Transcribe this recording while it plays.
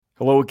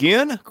Hello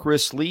again.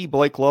 Chris Lee,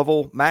 Blake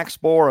Lovell, Max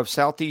Barr of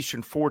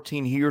Southeastern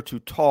 14 here to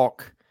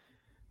talk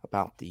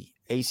about the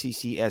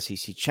ACC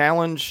SEC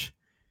Challenge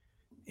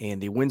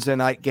and the Wednesday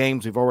night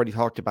games. We've already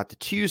talked about the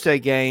Tuesday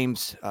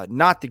games.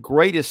 Not the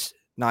greatest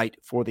night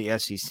for the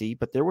SEC,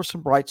 but there were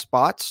some bright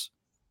spots.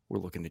 We're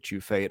looking at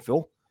you,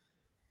 Fayetteville.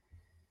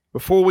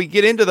 Before we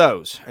get into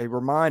those, a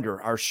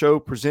reminder, our show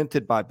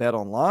presented by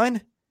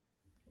BetOnline.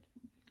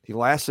 The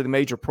last of the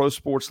major pro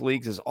sports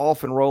leagues is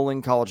off and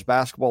rolling. College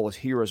basketball is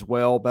here as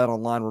well.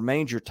 BetOnline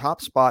remains your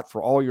top spot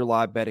for all your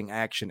live betting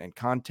action and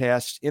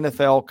contests.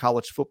 NFL,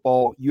 college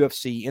football,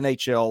 UFC,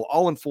 NHL,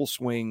 all in full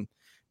swing.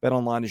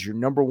 BetOnline is your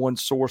number one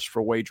source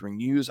for wagering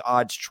news,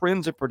 odds,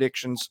 trends, and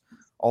predictions,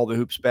 all the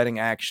hoops betting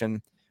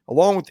action,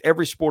 along with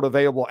every sport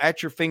available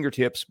at your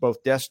fingertips,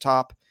 both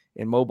desktop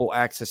and mobile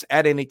access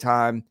at any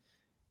time.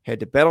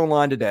 Head to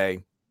BetOnline today.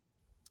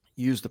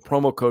 Use the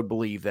promo code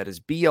BELIEVE, that is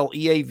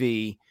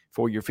BLEAV,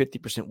 for your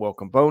 50%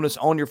 welcome bonus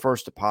on your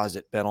first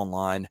deposit.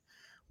 BetOnline,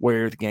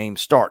 where the game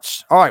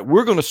starts. All right,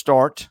 we're going to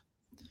start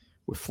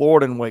with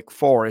Florida and Wake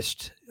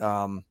Forest.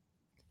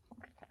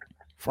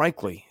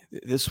 Frankly,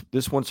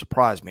 this one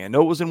surprised me. I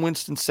know it was in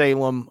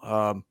Winston-Salem.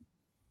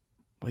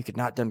 Wake had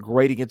not done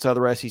great against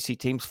other SEC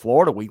teams.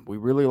 Florida, we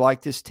really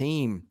like this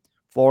team.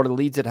 Florida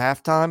leads at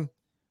halftime.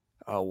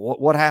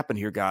 What happened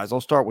here, guys?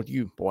 I'll start with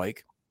you,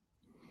 Blake.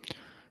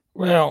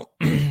 Well,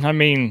 I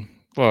mean,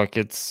 look,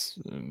 it's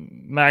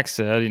Max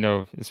said,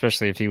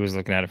 especially if he was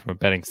looking at it from a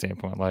betting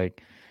standpoint,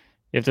 like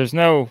if there's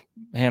no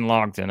hand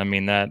locked in, I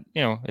mean that,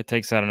 it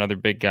takes out another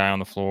big guy on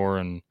the floor.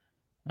 And,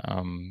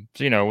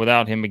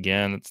 without him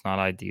again, it's not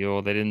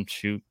ideal. They didn't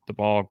shoot the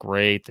ball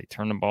great. They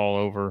turned the ball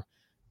over.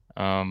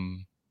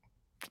 And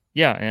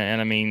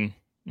I mean,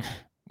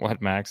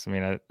 what, Max? I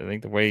mean, I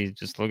think the way you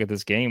just look at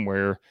this game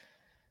where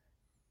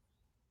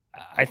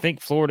I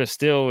think Florida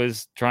still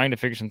is trying to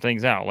figure some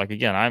things out. Like,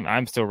 again,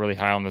 I'm still really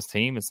high on this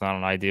team. It's not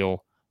an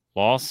ideal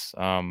loss.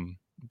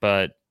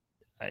 But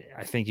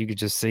I think you could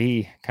just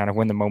see kind of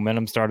when the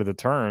momentum started to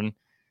turn,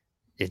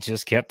 it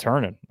just kept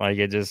turning. Like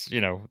it just,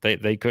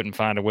 they couldn't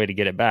find a way to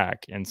get it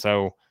back. And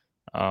so,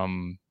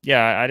 I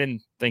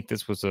didn't think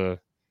this was I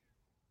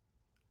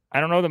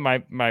don't know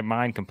that my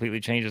mind completely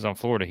changes on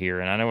Florida here.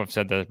 And I know I've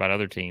said that about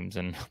other teams,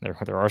 and there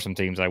are some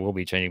teams I will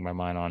be changing my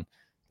mind on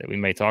that we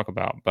may talk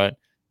about. But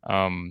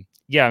I mean,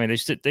 they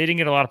didn't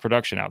get a lot of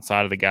production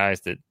outside of the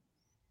guys that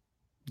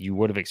you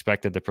would have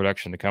expected the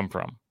production to come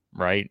from,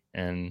 right?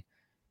 And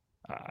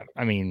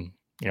I mean,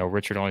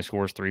 Richard only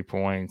scores 3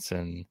 points,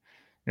 and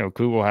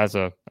Kugel has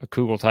a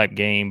Kugel type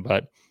game,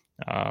 but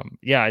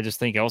I just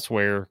think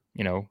elsewhere,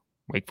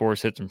 Wake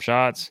Forest hit some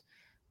shots.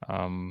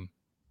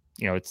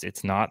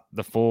 It's not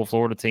the full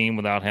Florida team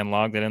without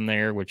Henlogden in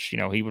there, which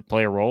he would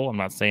play a role. I'm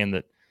not saying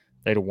that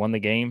they'd have won the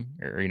game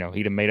or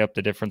he'd have made up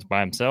the difference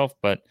by himself,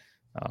 but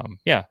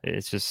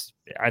it's just,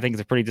 I think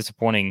it's a pretty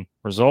disappointing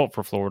result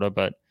for Florida,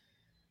 but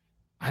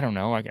I don't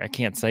know. I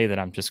can't say that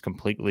I'm just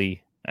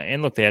completely,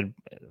 and look, they had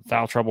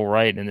foul trouble,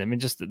 right? And I mean,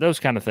 just those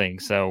kind of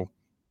things. So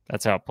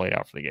that's how it played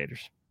out for the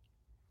Gators.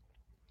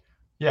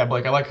 Yeah,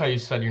 Blake, I like how you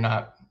said you're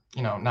not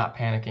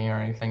panicking or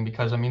anything,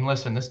 because I mean,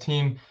 listen, this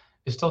team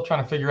is still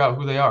trying to figure out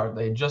who they are.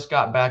 They just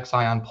got back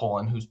Zion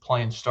Pullen, who's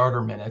playing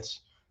starter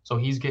minutes. So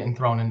he's getting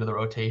thrown into the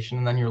rotation,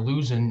 and then you're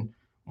losing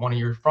one of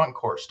your front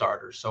court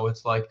starters. So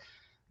it's like,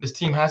 this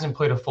team hasn't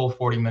played a full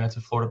 40 minutes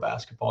of Florida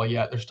basketball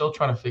yet. They're still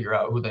trying to figure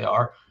out who they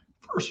are.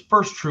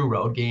 First true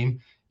road game.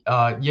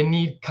 You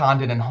need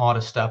Condon and Haw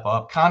to step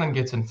up. Condon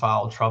gets in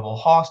foul trouble.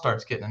 Haw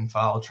starts getting in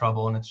foul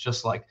trouble, and it's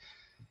just like,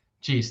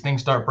 geez, things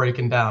start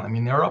breaking down. I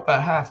mean, they're up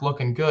at half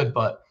looking good,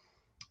 but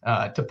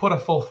to put a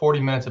full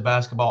 40 minutes of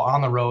basketball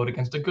on the road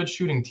against a good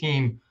shooting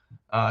team,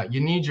 you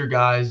need your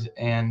guys,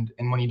 and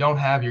when you don't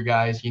have your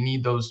guys, you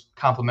need those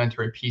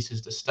complementary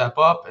pieces to step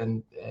up,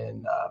 and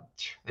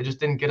they just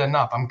didn't get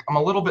enough. I'm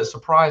a little bit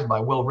surprised by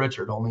Will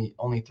Richard,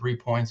 only 3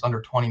 points,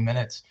 under 20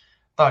 minutes.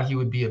 Thought he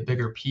would be a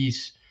bigger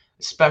piece,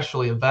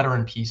 especially a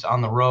veteran piece on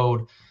the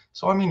road.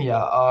 So, I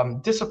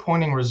mean,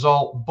 disappointing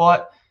result,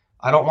 but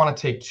I don't want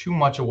to take too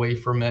much away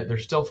from it. They're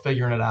still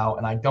figuring it out,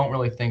 and I don't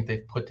really think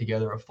they've put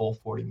together a full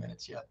 40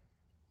 minutes yet.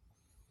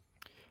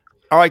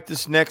 All right,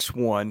 this next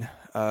one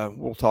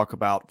we'll talk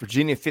about.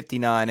 Virginia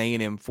 59,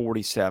 A&M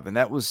 47.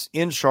 That was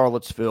in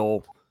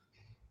Charlottesville.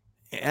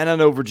 And I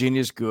know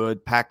Virginia's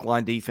good, pack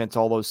line defense,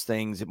 all those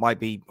things. It might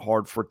be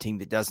hard for a team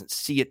that doesn't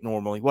see it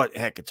normally.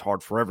 Heck, it's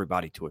hard for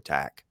everybody to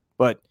attack.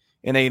 But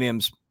in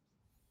A&M's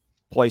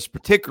place,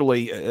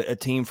 particularly a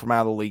team from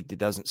out of the league that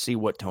doesn't see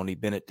what Tony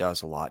Bennett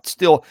does a lot.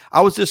 Still, I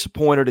was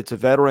disappointed. It's a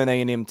veteran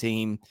A&M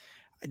team.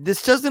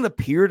 This doesn't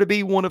appear to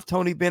be one of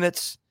Tony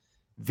Bennett's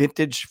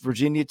vintage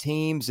Virginia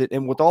teams.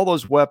 And with all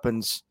those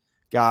weapons,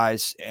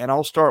 guys, and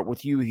I'll start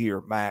with you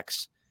here,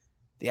 Max,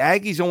 the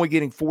Aggies only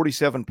getting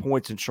 47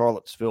 points in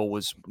Charlottesville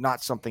was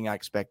not something I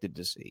expected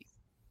to see.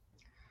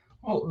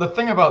 Well, the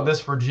thing about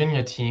this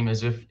Virginia team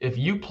is if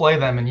you play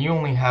them and you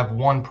only have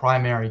one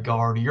primary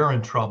guard, you're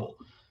in trouble,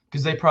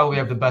 because they probably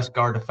have the best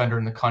guard defender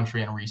in the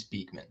country in Reese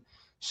Beekman.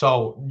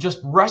 So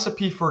just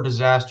recipe for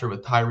disaster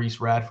with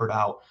Tyrese Radford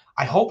out.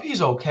 I hope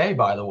he's okay,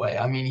 by the way.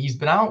 I mean, he's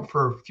been out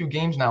for a few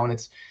games now, and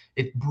it's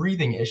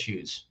breathing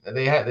issues.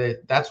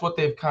 That's what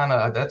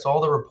that's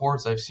all the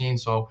reports I've seen.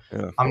 So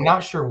Yeah. I'm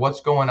not sure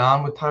what's going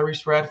on with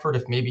Tyrese Radford,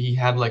 if maybe he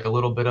had like a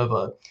little bit of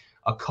a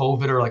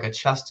COVID or like a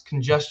chest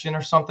congestion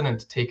or something, and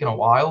it's taken a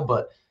while,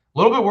 but a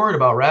little bit worried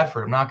about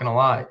Radford, I'm not going to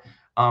lie.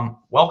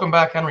 Welcome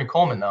back, Henry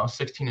Coleman, though,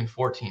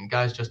 16-14.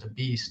 Guy's just a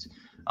beast.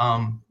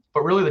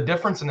 But really the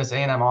difference in this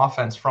A&M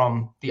offense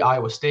from the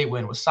Iowa State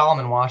win was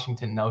Solomon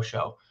Washington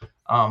no-show.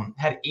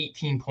 Had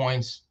 18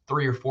 points,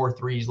 3 or 4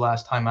 threes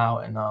last time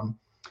out, and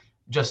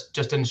just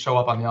didn't show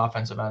up on the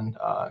offensive end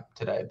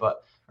today,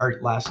 or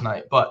last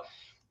night. But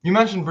you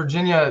mentioned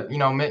Virginia,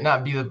 may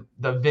not be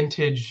the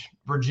vintage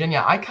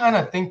Virginia. I kind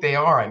of think they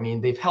are. I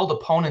mean, they've held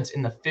opponents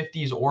in the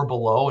 50s or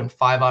below in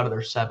 5 out of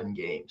their 7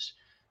 games.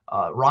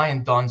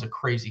 Ryan Dunn's a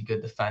crazy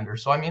good defender.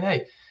 So, I mean,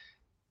 hey,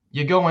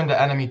 you go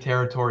into enemy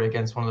territory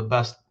against one of the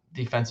best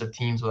defensive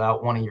teams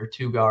without one of your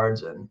 2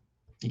 guards, and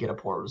you get a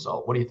poor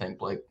result. What do you think,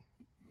 Blake?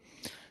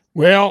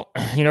 Well,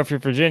 if you're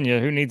Virginia,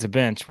 who needs a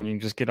bench when you can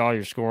just get all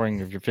your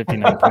scoring of your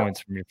 59 points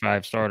from your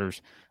 5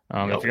 starters?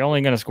 Yep. If you're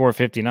only going to score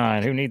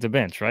 59, who needs a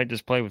bench, right?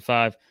 Just play with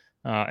 5.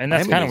 And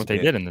that's kind of what they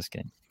did in this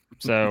game.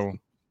 So,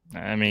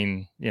 I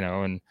mean,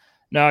 and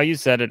no, you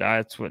said it.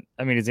 That's what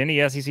I mean. Is any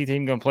SEC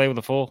team going to play with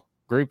a full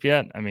group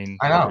yet? I mean,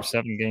 we're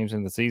 7 games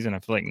into the season. I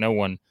feel like no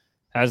one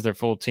has their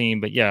full team.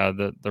 But yeah,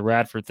 the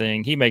Radford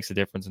thing, he makes a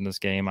difference in this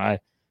game.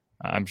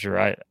 I'm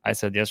sure I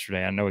said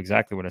yesterday, I know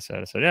exactly what I said.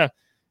 I said, yeah,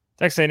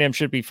 Texas A&M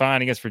should be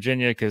fine against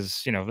Virginia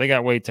because, they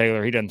got Wade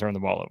Taylor. He doesn't turn the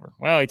ball over.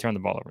 Well, he turned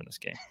the ball over in this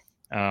game.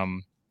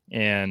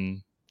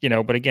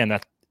 But again,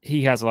 that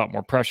he has a lot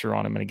more pressure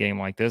on him in a game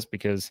like this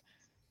because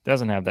he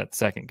doesn't have that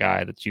second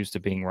guy that's used to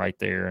being right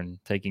there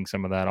and taking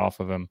some of that off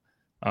of him.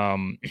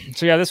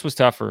 So, yeah, this was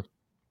tougher.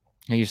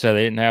 You said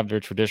they didn't have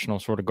their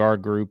traditional sort of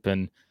guard group,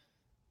 and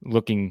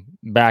looking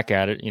back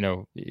at it,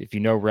 if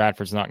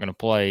Radford's not going to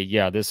play,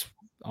 yeah, this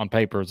on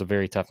paper is a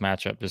very tough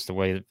matchup, just the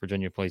way that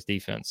Virginia plays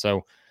defense.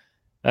 So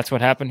that's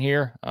what happened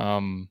here.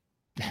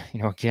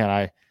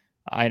 Again,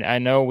 I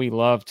know we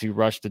love to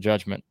rush to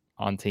judgment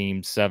on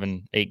teams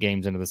 7-8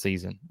 games into the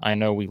season. I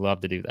know we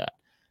love to do that,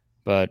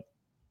 but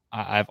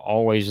I've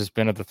always just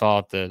been at the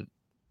thought that,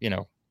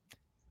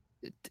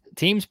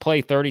 teams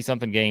play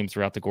 30-something games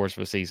throughout the course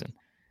of a season.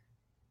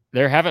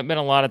 There haven't been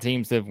a lot of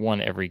teams that have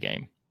won every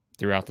game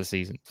throughout the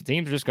season. The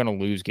teams are just going to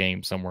lose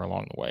games somewhere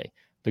along the way.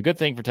 The good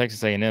thing for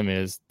Texas A&M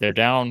is they're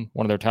down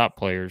one of their top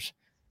players,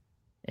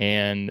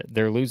 and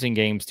they're losing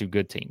games to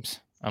good teams,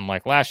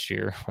 unlike last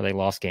year where they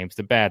lost games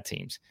to bad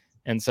teams.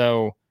 And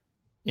so,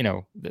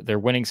 they're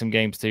winning some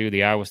games too.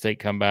 The Iowa State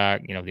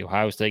comeback, the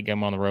Ohio State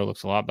game on the road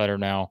looks a lot better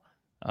now.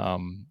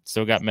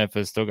 Still got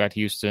Memphis, still got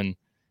Houston.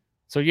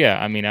 So,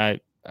 yeah, I mean, I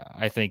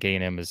think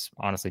A&M is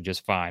honestly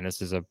just fine.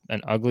 This is an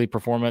ugly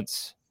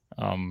performance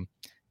in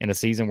a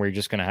season where you're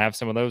just going to have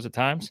some of those at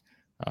times.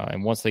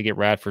 And once they get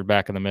Radford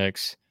back in the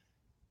mix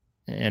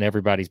and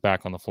everybody's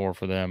back on the floor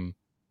for them,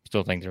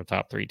 still think they're a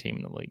top 3 team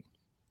in the league.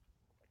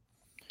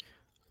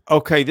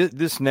 Okay,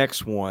 this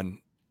next one,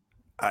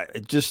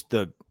 just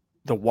the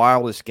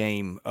wildest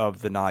game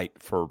of the night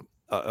for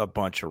a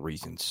bunch of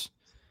reasons.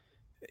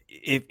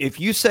 If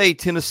you say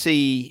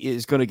Tennessee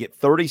is going to get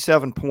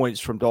 37 points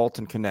from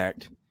Dalton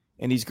Connect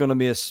and he's going to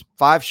miss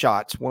 5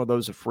 shots, one of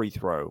those a free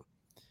throw.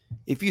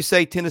 If you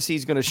say Tennessee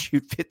is going to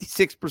shoot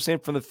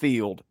 56% from the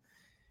field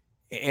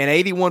and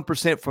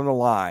 81% from the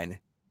line,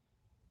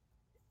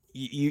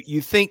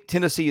 you think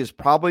Tennessee is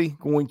probably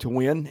going to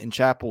win in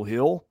Chapel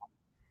Hill.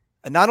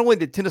 And not only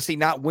did Tennessee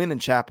not win in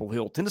Chapel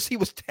Hill, Tennessee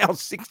was down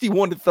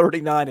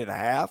 61-39 at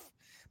half,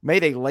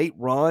 made a late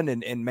run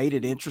and made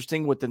it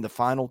interesting within the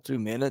final 2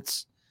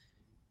 minutes.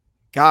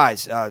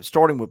 Guys,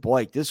 starting with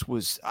Blake, this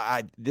was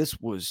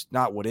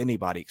not what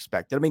anybody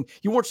expected. I mean,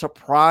 you weren't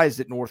surprised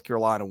that North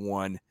Carolina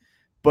won,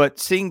 but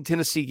seeing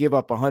Tennessee give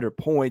up 100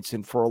 points,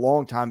 and for a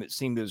long time it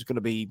seemed it was going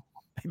to be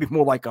maybe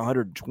more like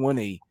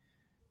 120.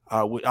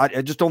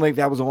 I just don't think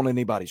that was on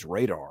anybody's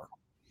radar.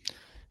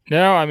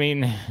 No, I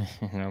mean,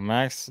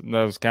 Max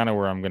knows kind of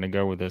where I'm going to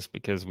go with this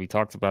because we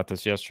talked about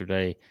this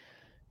yesterday.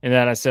 And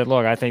then I said,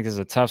 look, I think this is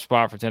a tough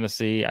spot for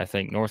Tennessee. I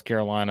think North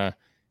Carolina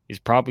is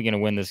probably going to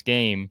win this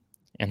game.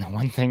 And the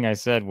one thing I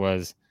said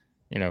was,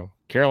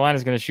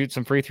 Carolina's going to shoot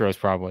some free throws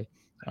probably.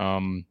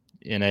 In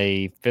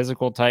a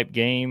physical type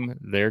game,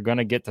 they're going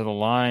to get to the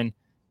line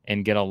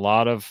and get a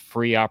lot of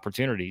free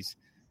opportunities.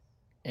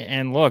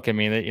 And look, I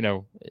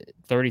mean,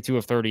 32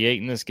 of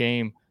 38 in this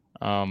game.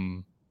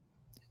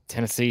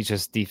 Tennessee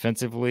just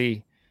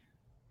defensively,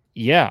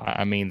 yeah,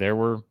 I mean, there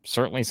were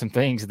certainly some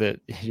things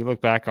that you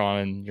look back on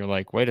and you're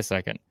like, wait a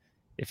second.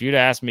 If you'd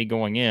asked me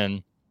going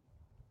in,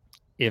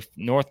 if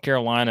North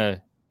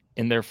Carolina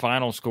in their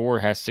final score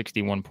has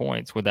 61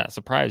 points, would that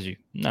surprise you?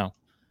 No.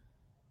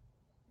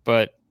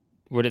 But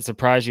would it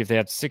surprise you if they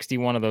had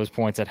 61 of those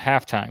points at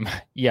halftime?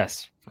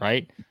 Yes,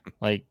 right?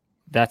 Like,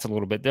 that's a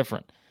little bit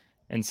different.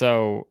 And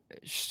so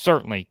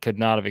certainly could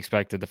not have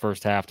expected the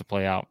first half to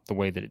play out the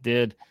way that it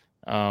did.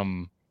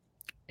 And,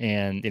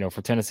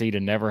 for Tennessee to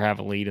never have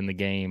a lead in the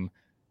game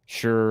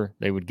sure,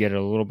 they would get it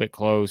a little bit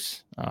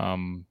close,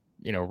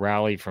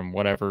 rally from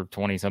whatever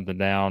 20 something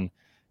down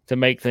to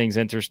make things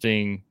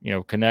interesting.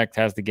 Connect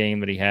has the game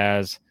that he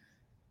has.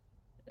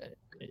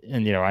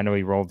 And, I know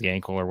he rolled the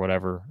ankle or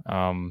whatever.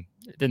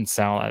 It didn't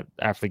sound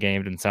after the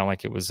game, it didn't sound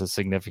like it was a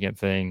significant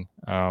thing.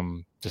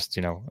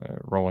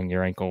 Rolling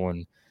your ankle,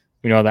 and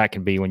we know that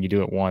can be when you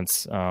do it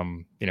once.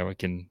 It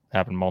can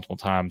happen multiple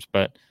times,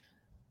 but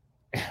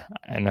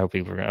I know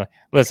people are going to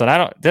listen.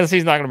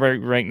 Tennessee's not going to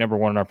be ranked number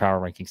 1 in our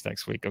power rankings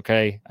next week.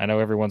 Okay. I know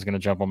everyone's going to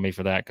jump on me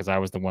for that, 'cause I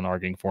was the one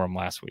arguing for them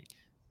last week,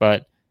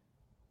 but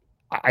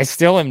I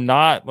still am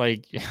not I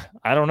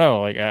don't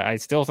know. I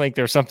still think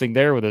there's something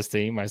there with this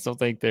team. I still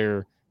think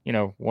they're,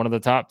 one of the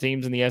top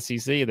teams in the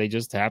SEC. They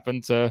just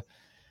happen to,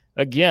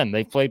 again,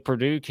 they played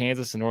Purdue,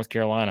 Kansas, and North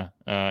Carolina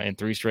in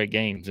 3 straight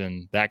games,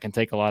 and that can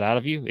take a lot out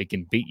of you. It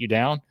can beat you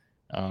down.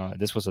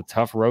 This was a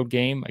tough road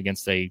game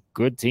against a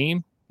good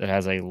team that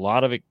has a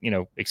lot of,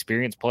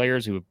 experienced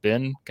players who have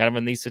been kind of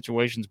in these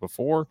situations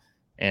before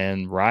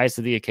and rise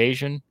to the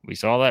occasion. We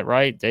saw that,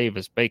 right?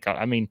 Davis, Bacon.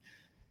 I mean,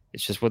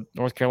 it's just what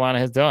North Carolina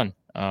has done.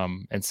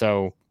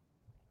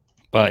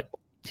 But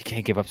you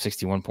can't give up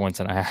 61 points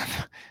and a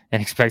half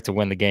and expect to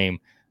win the game,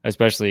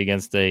 especially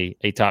against a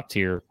top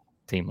tier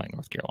team like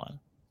North Carolina.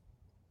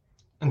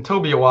 And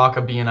Toby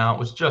Awaka being out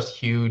was just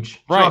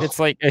huge. Right. It's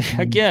like,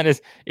 again,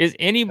 is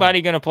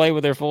anybody going to play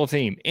with their full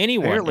team?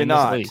 Anyone? Apparently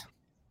not. League?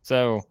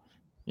 So,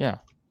 yeah.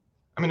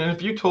 I mean, and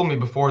if you told me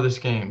before this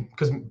game,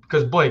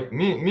 because Blake,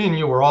 me and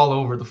you were all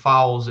over the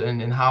fouls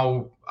and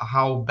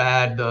how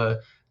bad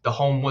the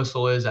home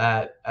whistle is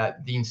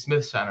at Dean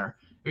Smith Center.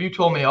 If you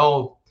told me,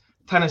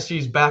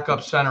 Tennessee's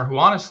backup center, who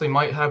honestly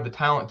might have the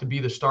talent to be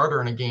the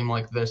starter in a game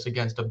like this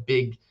against a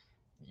big,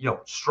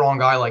 strong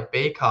guy like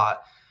Baycott,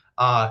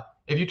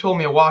 if you told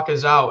me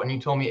Awaka's out and you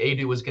told me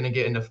Adu was going to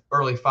get into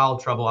early foul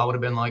trouble, I would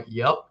have been like,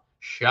 yep,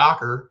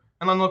 shocker.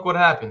 And then look what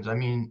happens. I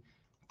mean,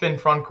 thin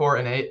front court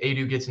and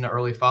Adu gets into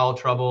early foul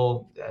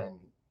trouble, and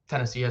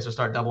Tennessee has to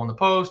start doubling the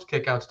post,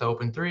 kickouts to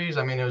open threes.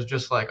 I mean, it was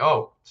just like,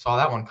 saw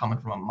that one coming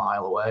from a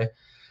mile away.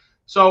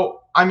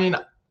 So, I mean,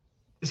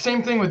 the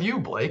same thing with you,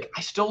 Blake.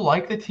 I still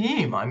like the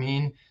team. I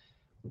mean,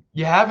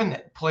 you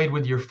haven't played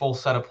with your full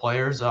set of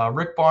players.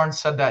 Rick Barnes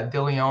said that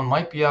DeLeon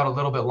might be out a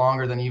little bit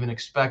longer than even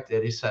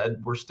expected. He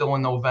said, we're still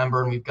in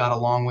November and we've got a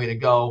long way to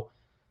go.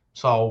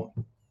 So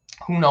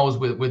who knows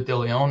with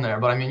DeLeon there.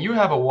 But, I mean, you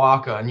have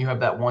Awaka and you have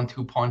that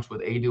 1-2 punch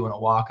with Adu and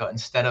Awaka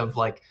instead of,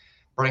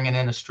 bringing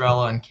in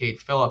Estrella and Kate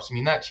Phillips. I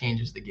mean, that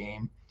changes the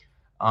game.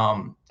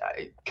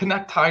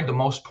 Connect tied the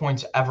most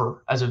points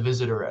ever as a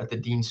visitor at the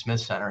Dean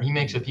Smith Center. He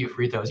makes a few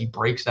free throws. He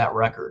breaks that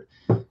record.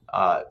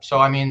 So,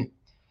 I mean,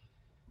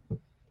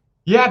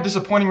 yeah,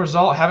 disappointing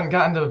result. Haven't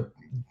gotten to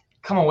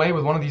come away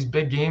with one of these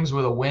big games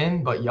with a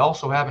win, but you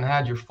also haven't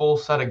had your full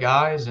set of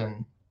guys.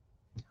 And,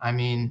 I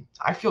mean,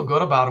 I feel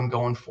good about them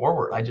going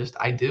forward. I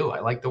do. I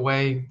like the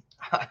way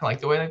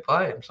they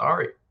play. I'm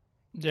sorry.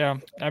 Yeah.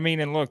 I mean,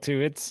 and look, too,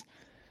 it's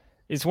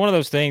one of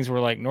those things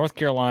where, North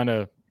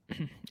Carolina –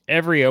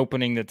 every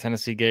opening that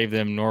Tennessee gave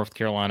them, North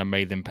Carolina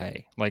made them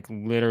pay.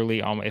 Literally,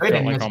 it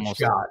felt like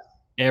almost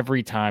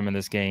every time in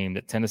this game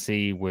that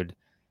Tennessee would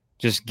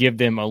just give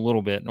them a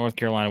little bit, North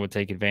Carolina would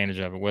take advantage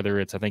of it. Whether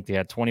it's, I think they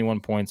had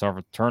 21 points off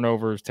of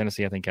turnovers.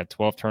 Tennessee, I think, had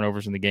 12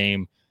 turnovers in the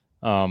game.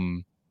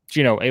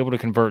 Able to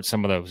convert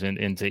some of those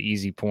into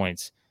easy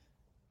points.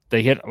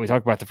 We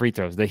talked about the free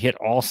throws. They hit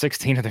all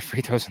 16 of the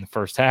free throws in the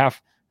first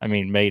half. I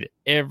mean, made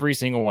every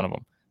single one of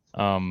them.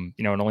 And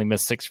only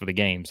missed 6 for the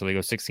game. So they go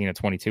 16 of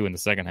 22 in the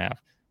second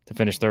half to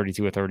finish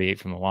 32 of 38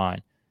 from the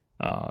line.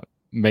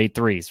 Made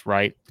threes,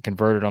 right?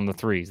 Converted on the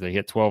threes. They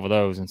hit 12 of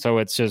those. And so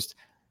it's just,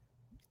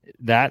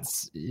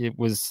 it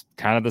was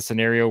kind of the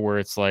scenario where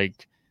it's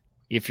like,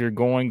 if you're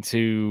going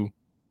to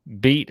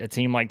beat a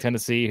team like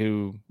Tennessee,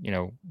 who,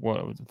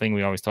 the thing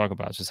we always talk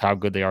about is just how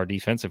good they are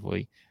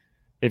defensively.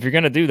 If you're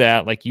going to do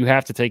that, you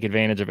have to take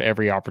advantage of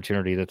every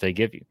opportunity that they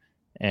give you.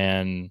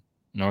 And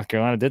North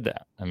Carolina did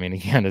that. I mean,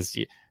 again,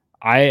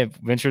 I have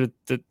ventured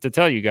to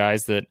tell you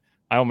guys that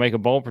I will make a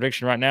bold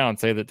prediction right now and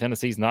say that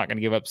Tennessee's not going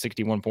to give up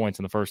 61 points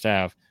in the first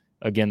half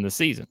again this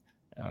season.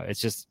 It's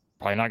just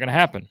probably not going to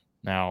happen.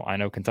 Now, I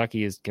know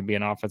Kentucky can be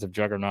an offensive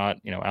juggernaut.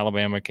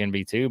 Alabama can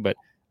be too, but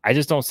I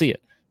just don't see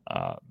it.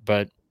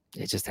 But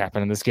it just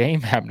happened in this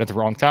game, happened at the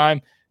wrong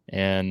time.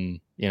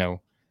 And,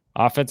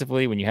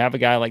 offensively, when you have a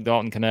guy like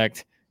Dalton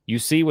Connect, you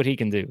see what he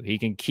can do. He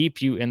can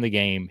keep you in the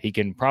game. He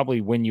can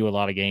probably win you a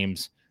lot of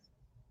games.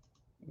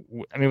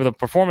 I mean, with a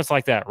performance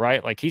like that,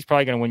 right? He's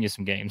probably going to win you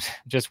some games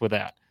just with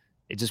that.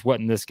 It just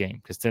wasn't this game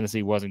because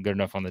Tennessee wasn't good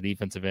enough on the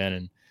defensive end.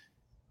 And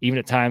even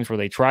at times where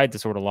they tried to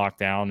sort of lock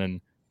down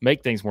and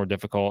make things more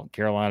difficult,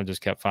 Carolina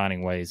just kept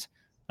finding ways,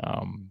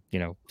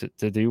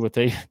 to do what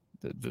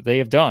they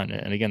have done.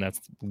 And again, that's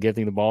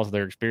getting the ball to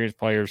their experienced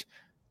players,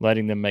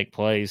 letting them make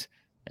plays.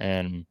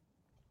 And,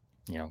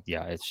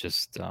 it's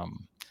just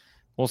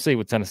we'll see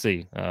with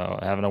Tennessee.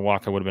 Having a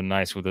Walker would have been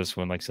nice with this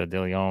one. Like I said,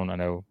 DeLeon, I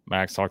know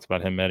Max talked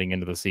about him heading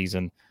into the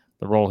season,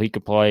 the role he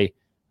could play.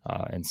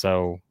 And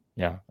so,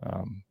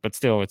 but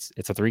still, it's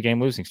a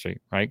 3-game losing streak,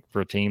 right?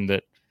 For a team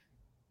that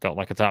felt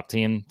like a top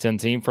 10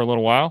 team for a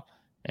little while,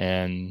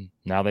 and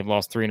now they've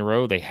lost 3 in a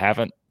row. They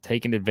haven't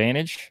taken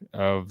advantage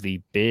of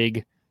the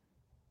big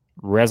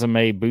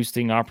resume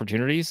boosting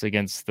opportunities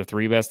against the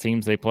 3 best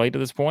teams they played to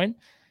this point,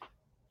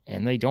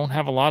 and they don't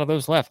have a lot of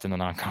those left in the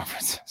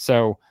non-conference.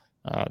 So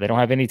they don't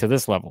have any to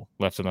this level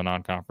left in the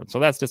non-conference. So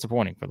that's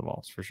disappointing for the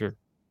Vols for sure.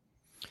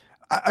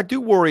 I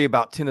do worry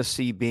about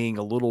Tennessee being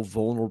a little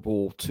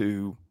vulnerable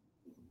to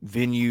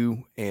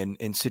venue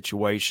and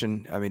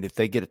situation. I mean, if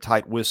they get a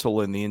tight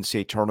whistle in the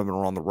NCAA tournament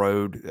or on the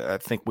road, I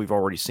think we've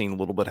already seen a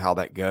little bit how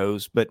that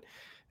goes. But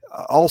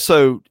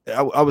also,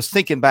 I was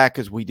thinking back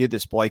as we did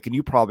this, Blake, and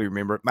you probably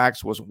remember it.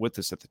 Max wasn't with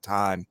us at the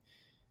time.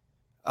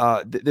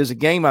 There's a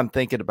game I'm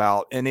thinking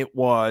about, and it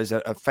was,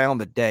 I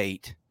found the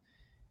date.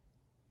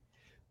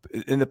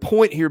 And the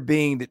point here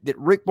being that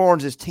Rick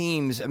Barnes'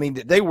 teams, I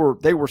mean, they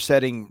were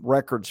setting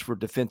records for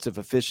defensive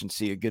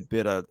efficiency a good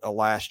bit of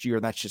last year,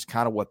 and that's just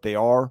kind of what they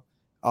are.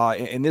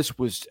 And this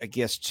was, I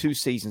guess, 2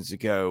 seasons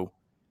ago.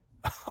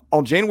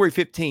 On January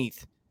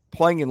 15th,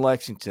 playing in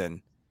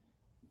Lexington,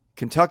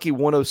 Kentucky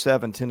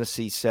 107,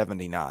 Tennessee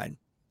 79.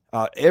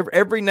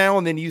 Every now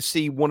and then you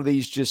see one of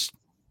these just,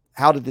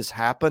 how did this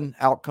happen,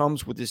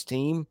 outcomes with this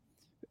team.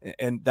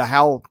 And the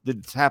how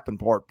did this happen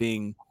part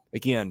being,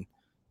 again,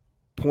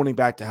 pointing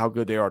back to how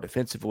good they are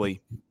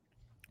defensively.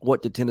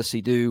 What did Tennessee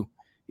do?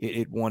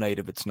 It won 8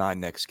 of its 9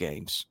 next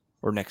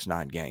next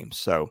 9 games.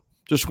 So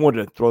just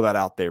wanted to throw that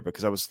out there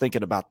because I was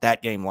thinking about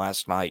that game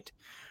last night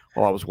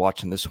while I was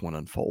watching this one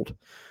unfold.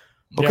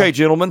 Okay, Yeah.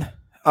 gentlemen.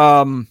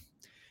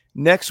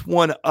 Next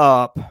one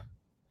up.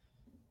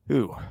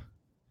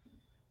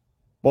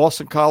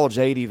 Boston College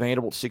 80,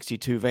 Vanderbilt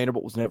 62.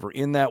 Vanderbilt was never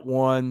in that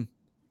one.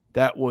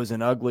 That was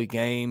an ugly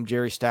game.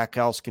 Jerry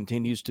Stackhouse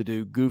continues to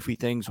do goofy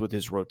things with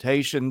his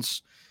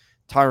rotations.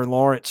 Tyron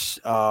Lawrence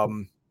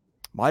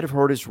might have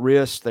hurt his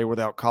wrist. They were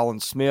without Colin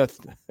Smith,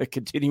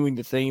 continuing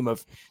the theme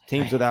of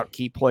teams without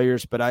key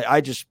players. But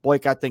I just,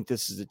 Blake, I think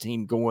this is a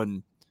team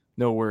going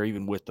nowhere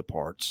even with the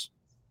parts.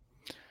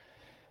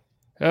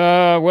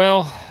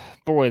 Well,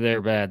 boy,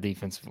 they're bad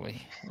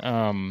defensively.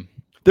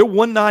 They're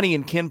 190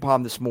 in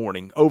KenPom this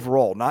morning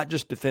overall, not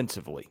just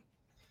defensively.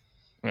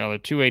 Well, they're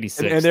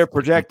 286. And they're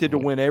projected to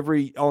win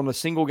on a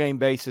single game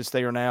basis.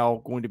 They are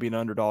now going to be an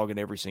underdog in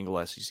every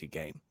single SEC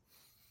game.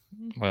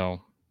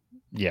 Well,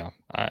 yeah,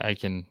 I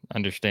can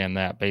understand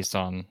that based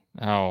on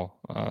how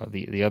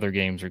the other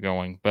games are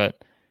going.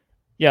 But,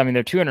 yeah, I mean,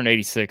 they're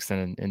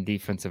 286th in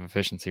defensive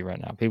efficiency right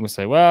now. People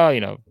say, well,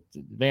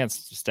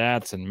 advanced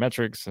stats and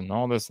metrics and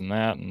all this and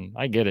that, and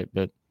I get it.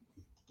 But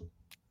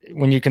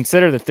when you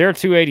consider that they're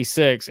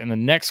 286 and the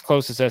next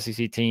closest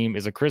SEC team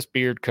is a Chris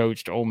Beard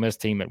coached Ole Miss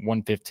team at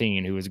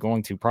 115, who is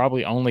going to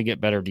probably only get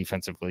better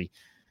defensively,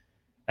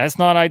 that's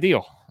not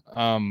ideal.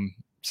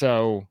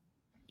 So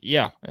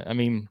yeah, I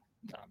mean,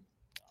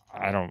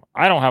 I don't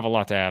have a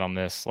lot to add on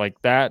this. Like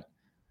that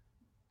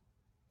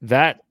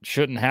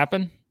shouldn't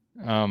happen.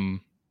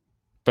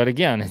 But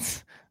again,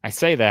 I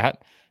say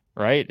that,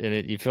 right?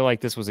 And you feel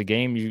like this was a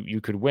game you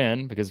could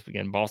win because,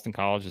 again, Boston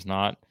College is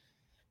not,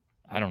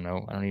 I don't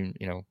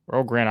even,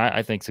 Earl Grant,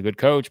 I think is a good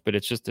coach, but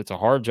it's a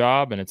hard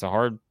job and it's a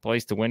hard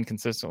place to win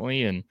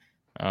consistently. And,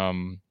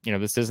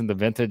 this isn't the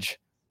vintage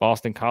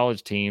Boston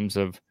College teams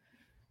of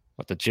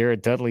the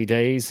Jared Dudley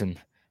days and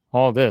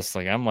all this.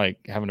 Like, I'm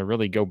having to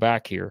really go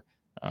back here.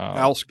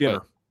 Al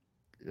Skinner.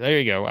 There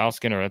you go. Al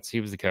Skinner.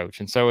 He was the coach.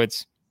 And so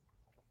it's,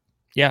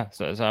 yeah.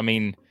 So I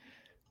mean,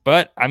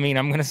 I'm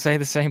going to say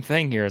the same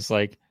thing here. It's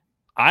like,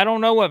 I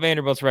don't know what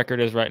Vanderbilt's record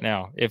is right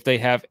now. If they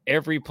have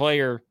every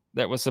player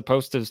that was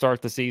supposed to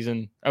start the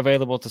season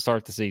available to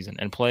start the season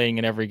and playing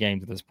in every game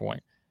to this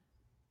point,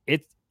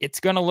 it's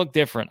going to look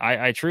different.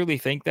 I truly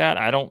think that.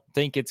 I don't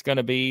think it's going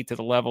to be to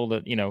the level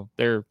that,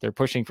 they're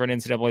pushing for an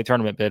NCAA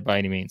tournament bid by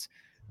any means,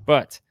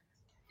 but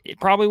it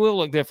probably will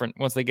look different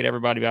once they get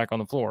everybody back on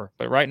the floor.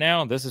 But right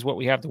now, this is what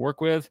we have to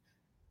work with,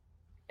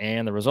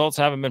 and the results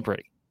haven't been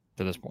pretty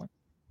to this point.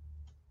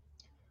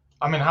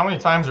 I mean, how many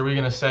times are we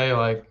going to say,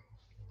 like,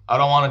 I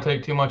don't want to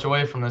take too much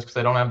away from this because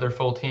they don't have their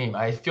full team?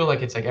 I feel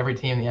like it's like every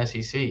team in the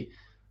SEC.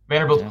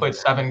 Vanderbilt's played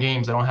 7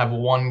 games. They don't have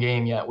 1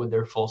 game yet with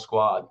their full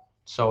squad.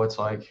 So it's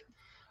like,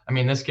 I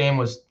mean, this game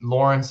was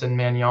Lawrence and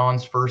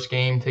Magnon's first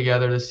game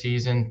together this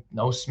season.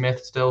 No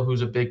Smith still,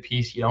 who's a big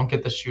piece. You don't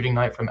get the shooting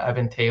night from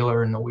Evan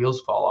Taylor and the wheels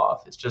fall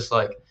off. It's just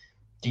like,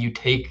 do you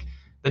take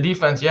the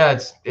defense? Yeah,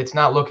 it's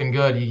not looking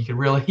good. You could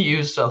really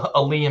use a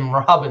Liam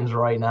Robbins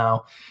right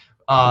now.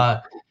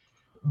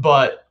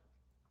 But,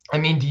 I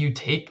mean, do you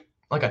take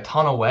like a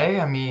ton away?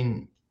 I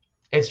mean,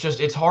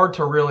 it's hard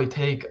to really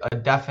take a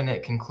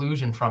definite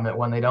conclusion from it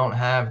when they don't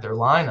have their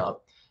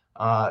lineup.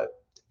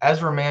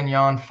 Ezra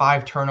Mannion,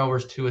 5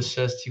 turnovers, 2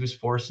 assists. He was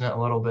forcing it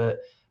a little bit.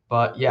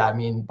 But, yeah, I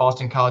mean,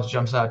 Boston College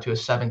jumps out to a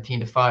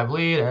 17-5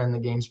 lead, and the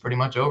game's pretty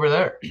much over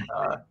there.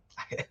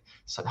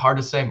 It's hard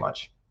to say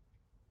much.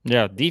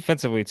 Yeah,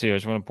 defensively, too, I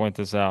just want to point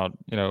this out.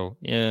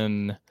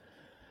 In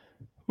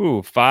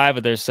 5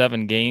 of their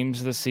 7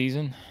 games this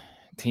season,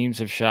 teams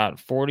have shot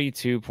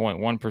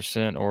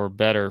 42.1% or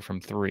better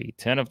from 3.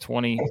 10 of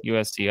 20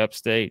 USC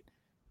Upstate.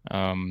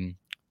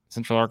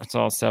 Central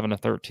Arkansas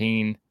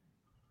 7-13,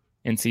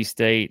 NC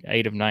State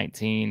 8 of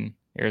 19,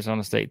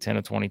 Arizona State 10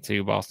 of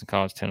 22, Boston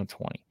College 10 of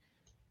 20.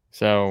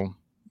 So,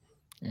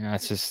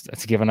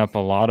 it's giving up a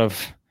lot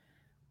of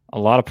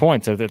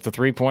points at the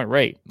 3-point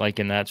rate. Like,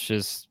 and that's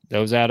just,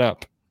 those add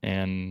up,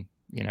 and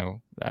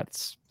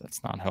that's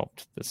not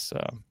helped this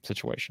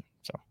situation.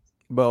 So,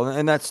 well,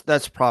 and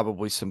that's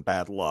probably some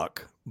bad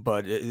luck.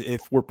 But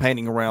if we're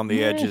painting around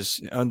the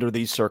edges under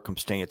these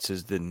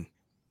circumstances, then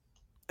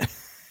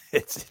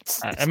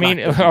it's I mean,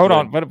 hold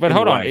on, but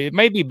hold on. It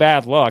may be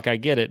bad luck. I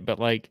get it, but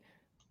like,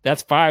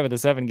 that's 5 of the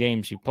 7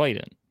 games you played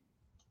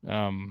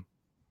in.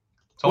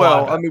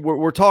 Well, I mean,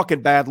 we're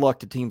talking bad luck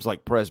to teams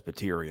like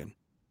Presbyterian.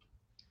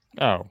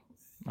 Oh,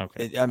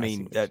 okay. I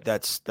mean,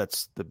 that's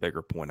the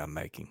bigger point I'm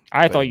making.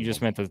 I thought you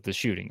just meant the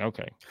shooting.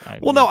 Okay.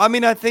 No, I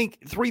mean, I think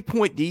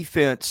 3-point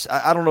defense,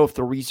 I don't know if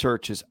the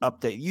research is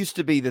updated. It used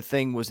to be the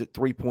thing was that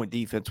 3-point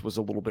defense was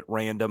a little bit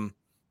random,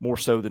 more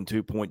so than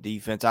 2-point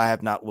defense. I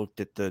have not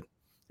looked at the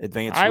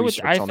advanced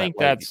research on that.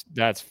 I think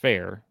that's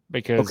fair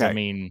because, I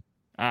mean,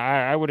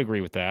 I would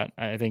agree with that.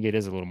 I think it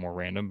is a little more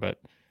random, but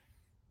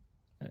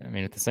I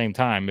mean, at the same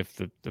time, if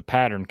the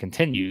pattern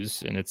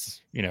continues and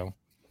it's, we don't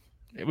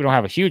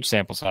have a huge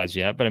sample size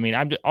yet, but I mean,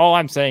 all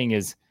I'm saying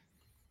is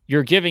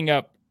you're giving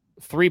up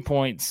 3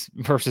 points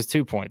versus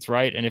 2 points,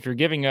 right? And if you're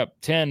giving up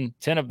 10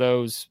 of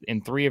those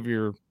in 3 of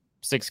your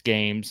 6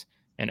 games,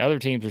 and other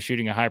teams are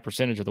shooting a high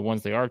percentage of the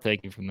ones they are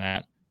taking from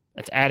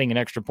that's adding an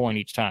extra point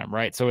each time,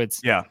 right? So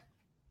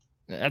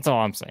that's all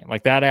I'm saying.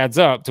 Like, that adds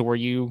up to where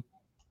you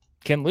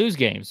can lose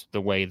games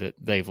the way that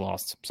they've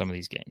lost some of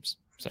these games.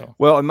 So,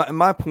 well, and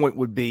my point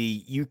would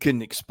be, you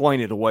can explain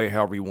it away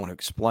however you want to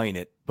explain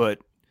it, but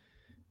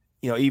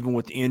even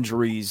with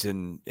injuries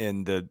and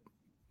the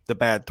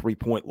bad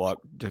 3-point luck,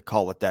 to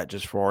call it that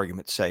just for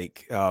argument's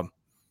sake,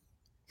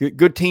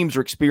 good teams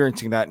are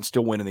experiencing that and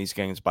still winning these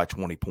games by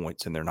 20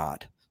 points, and they're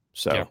not.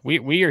 So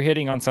we are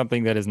hitting on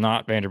something that is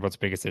not Vanderbilt's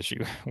biggest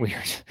issue.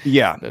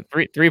 The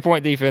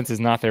 3-point defense is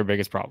not their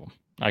biggest problem.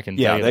 I can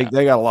tell you that.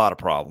 They got a lot of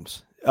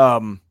problems.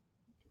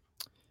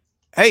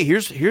 Hey,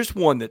 here's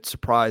one that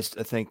surprised,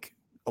 I think,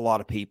 a lot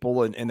of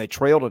people, and they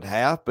trailed at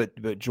half,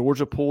 but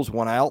Georgia pulls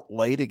one out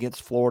late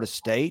against Florida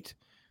State.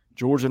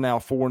 Georgia now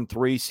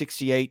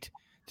 4-3,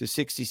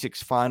 68-66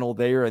 final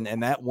there,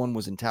 and that one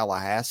was in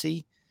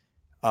Tallahassee.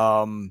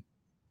 I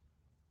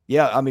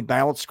mean,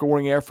 balanced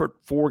scoring effort,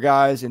 4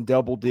 guys in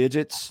double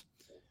digits.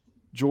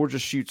 Georgia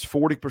shoots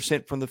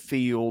 40% from the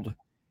field,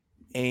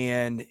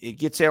 and it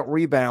gets out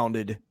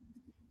rebounded,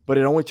 but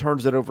it only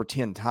turns it over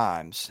 10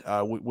 times,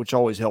 which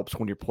always helps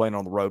when you're playing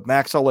on the road.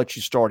 Max, I'll let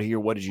you start here.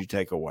 What did you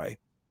take away?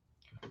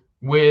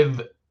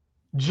 With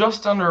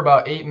just under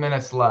about 8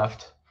 minutes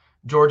left,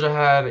 Georgia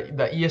had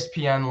the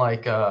ESPN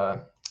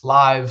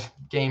live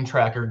game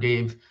tracker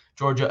gave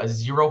Georgia a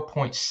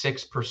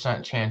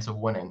 0.6% chance of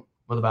winning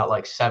with about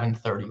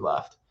 7:30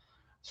 left.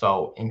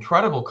 So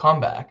incredible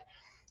comeback.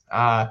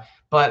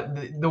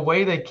 But the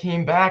way they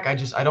came back,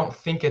 I don't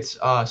think it's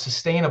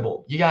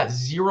sustainable. You got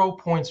 0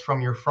 points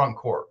from your front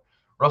court.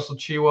 Russell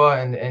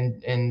Chiwa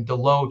and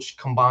Deloach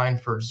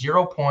combined for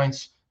 0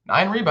 points,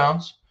 9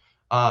 rebounds,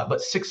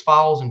 but 6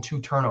 fouls and 2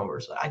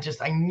 turnovers.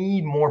 I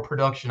need more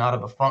production out of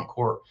the front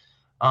court.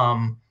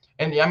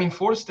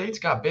 Florida State's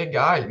got big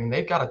guys. I mean,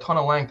 they've got a ton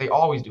of length. They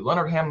always do.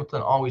 Leonard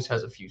Hamilton always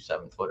has a few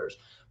 7-footers.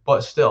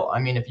 But still, I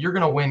mean, if you're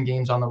going to win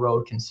games on the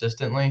road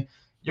consistently,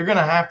 you're going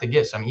to have to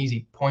get some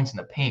easy points in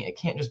the paint. It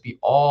can't just be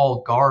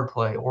all guard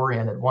play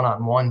oriented,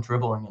 one-on-one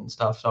dribbling and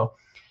stuff. So,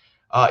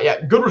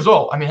 good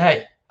result. I mean,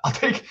 hey, I'll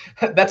take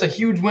that's a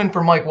huge win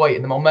for Mike White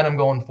and the momentum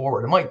going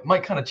forward. It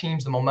might kind of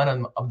change the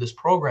momentum of this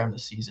program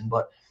this season,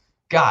 but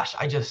gosh,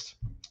 I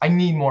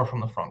need more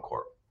from the front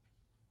court.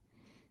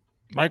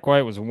 Mike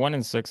White was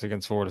 1-6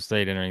 against Florida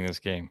State entering this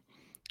game.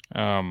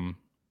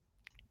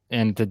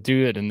 And to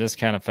do it in this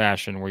kind of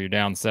fashion where you're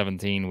down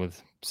 17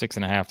 with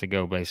 6.5 to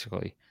go,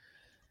 basically,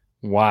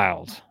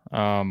 wild.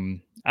 I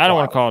don't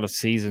want to call it a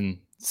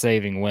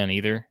season-saving win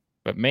either,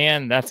 but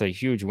man, that's a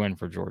huge win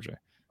for Georgia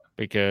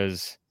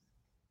because,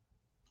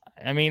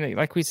 I mean,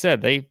 like we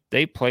said,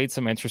 they played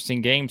some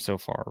interesting games so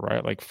far,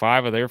 right? Like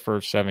 5 of their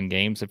first 7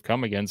 games have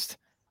come against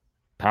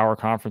power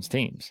conference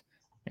teams.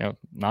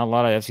 Not a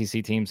lot of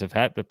FCC teams have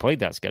played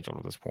that schedule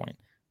at this point.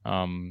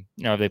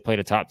 Have they played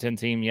a top 10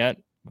 team yet?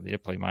 Well, they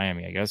did play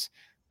Miami, I guess.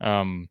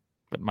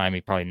 But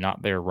Miami probably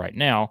not there right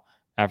now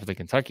after the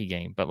Kentucky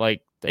game. But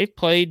they've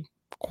played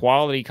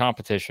quality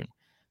competition.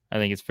 I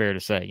think it's fair to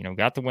say.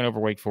 Got the win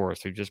over Wake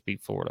Forest, who just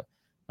beat Florida.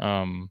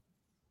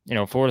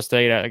 Florida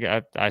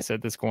State. I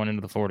said this going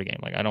into the Florida game.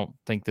 I don't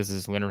think this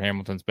is Leonard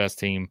Hamilton's best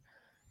team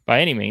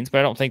by any means, but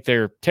I don't think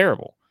they're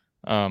terrible.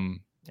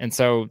 And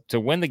so to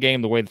win the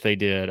game the way that they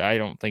did, I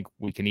don't think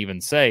we can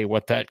even say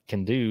what that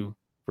can do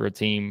for a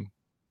team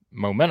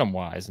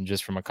momentum-wise and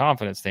just from a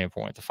confidence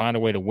standpoint to find a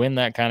way to win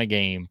that kind of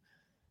game.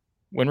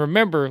 When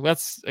remember,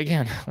 let's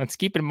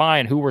keep in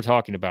mind who we're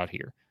talking about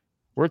here.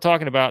 We're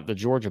talking about the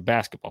Georgia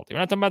basketball team. We're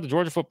not talking about the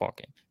Georgia football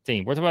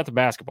team. We're talking about the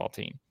basketball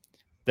team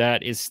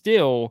that is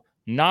still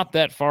not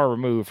that far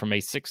removed from a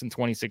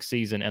 6-26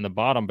 season and the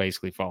bottom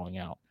basically falling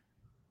out,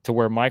 to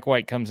where Mike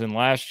White comes in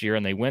last year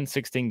and they win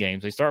 16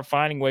 games. They start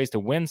finding ways to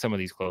win some of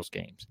these close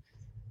games.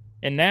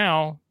 And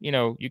now,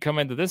 you come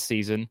into this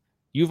season,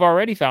 you've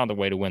already found a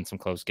way to win some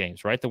close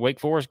games, right? The Wake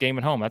Forest game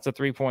at home, that's a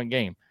 3-point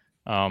game.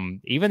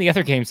 Even the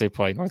other games they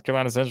played, North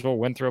Carolina Central,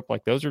 Winthrop,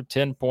 like those are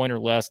 10-point or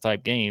less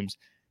type games.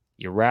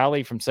 You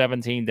rally from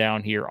 17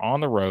 down here on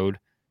the road,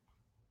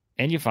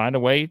 and you find a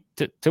way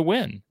to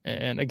win.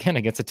 And again,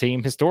 against a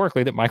team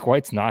historically that Mike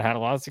White's not had a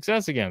lot of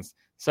success against.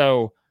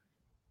 So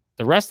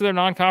the rest of their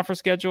non-conference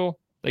schedule,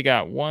 they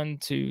got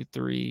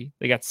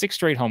 6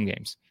 straight home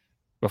games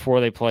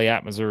before they play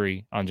at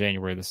Missouri on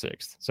January the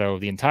 6th. So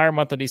the entire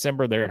month of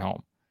December, they're at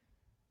home.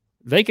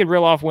 They could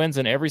reel off wins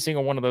in every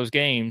single one of those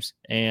games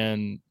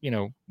and,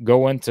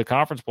 go into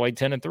conference play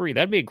 10-3.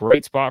 That'd be a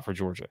great spot for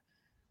Georgia.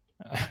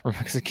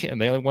 Because again,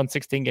 they only won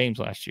 16 games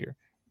last year,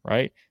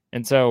 right?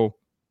 And so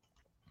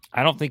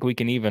I don't think we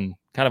can even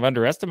kind of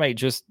underestimate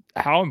just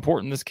how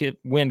important this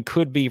win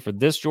could be for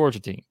this Georgia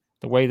team,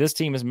 the way this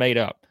team is made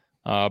up,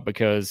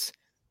 because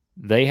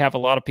they have a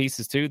lot of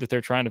pieces too that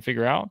they're trying to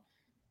figure out,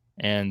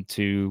 and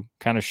to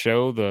kind of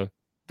show the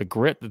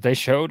grit that they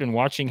showed in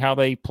watching how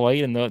they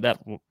played in that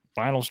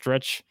final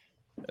stretch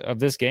of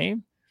this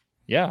game.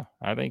 Yeah,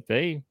 I think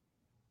they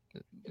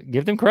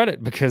give them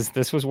credit, because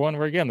this was one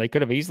where, again, they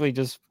could have easily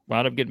just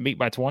wound up getting beat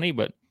by 20,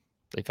 but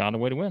they found a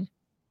way to win.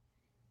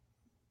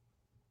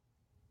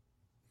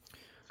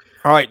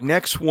 All right,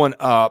 next one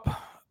up.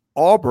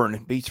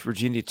 Auburn beats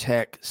Virginia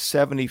Tech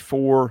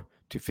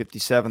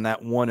 74-57.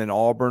 That one in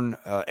Auburn.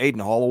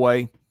 Aiden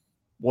Holloway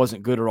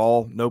wasn't good at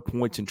all. No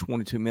points in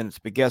 22 minutes.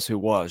 But guess who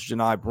was?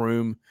 Janai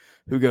Broome,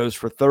 who goes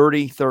for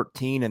 30,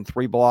 13, and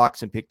 3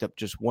 blocks and picked up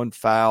just 1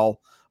 foul,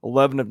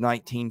 11 of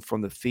 19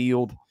 from the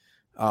field.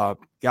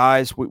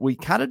 Guys, we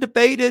kind of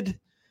debated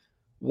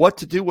what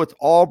to do with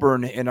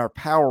Auburn in our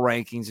power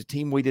rankings, a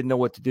team we didn't know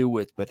what to do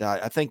with. But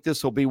I think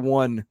this will be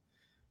one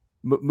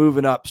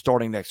moving up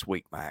starting next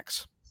week,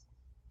 Max.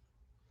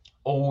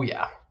 Oh,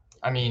 yeah.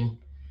 I mean,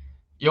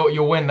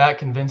 you'll win that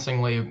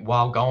convincingly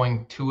while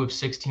going 2 of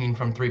 16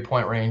 from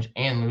 3-point range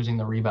and losing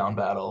the rebound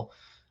battle.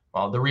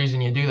 Well, the reason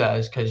you do that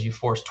is because you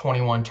force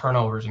 21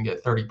 turnovers and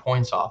get 30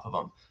 points off of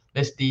them.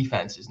 This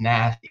defense is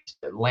nasty.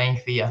 They're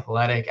lengthy,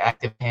 athletic,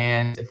 active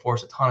hands. They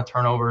force a ton of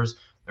turnovers.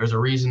 There's a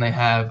reason they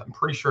have, I'm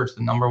pretty sure it's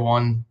the number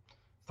 1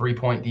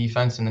 3-point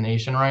defense in the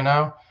nation right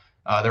now.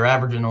 They're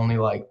averaging only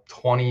like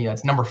 20.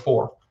 That's number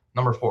 4.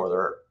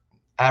 They're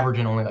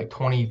averaging only like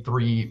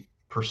 23%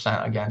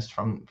 against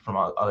from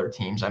other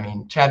teams. I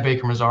mean, Chad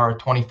Baker-Mazara,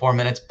 24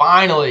 minutes.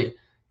 Finally,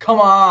 come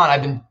on.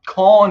 I've been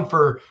calling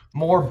for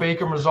more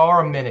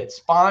Baker-Mazara minutes.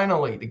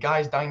 Finally, the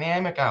guy's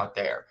dynamic out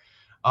there.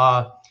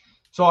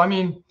 So, I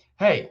mean,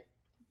 hey,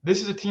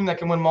 this is a team that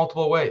can win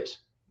multiple ways.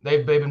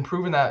 They've been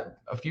proving that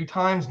a few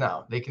times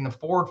now. They can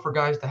afford for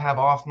guys to have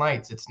off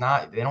nights. They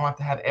don't have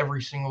to have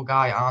every single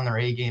guy on their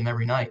A game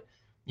every night.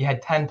 You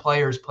had 10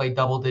 players play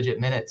double-digit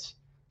minutes.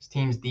 This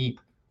team's deep.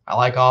 I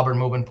like Auburn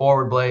moving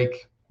forward,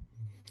 Blake.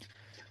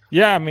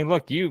 Yeah, I mean,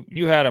 look, you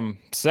had them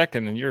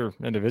second in your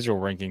individual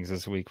rankings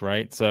this week,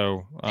 right?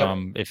 So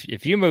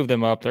if you move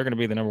them up, they're going to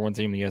be the number 1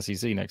 team in the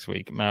SEC next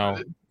week. Now,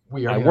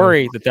 I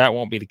worry that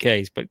won't be the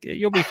case, but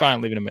you'll be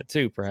fine leaving them at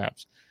 2,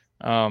 perhaps.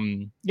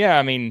 Yeah,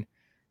 I mean,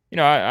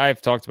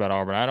 I've talked about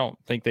Auburn. I don't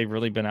think they've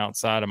really been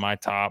outside of my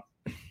top,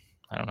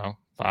 5,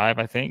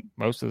 I think,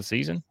 most of the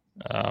season.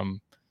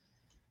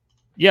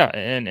 Yeah,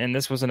 and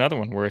this was another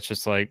one where it's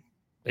just like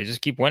they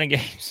just keep winning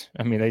games.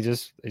 I mean, they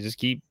just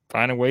keep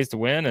finding ways to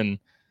win, and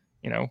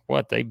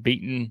they've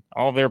beaten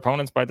all of their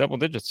opponents by double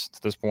digits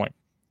to this point.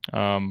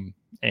 And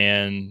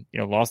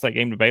lost that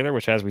game to Baylor,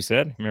 which, as we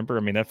said, remember,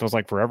 I mean, that feels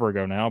like forever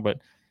ago now, but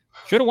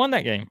should have won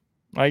that game.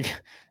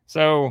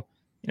 So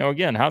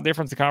again, how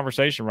different is the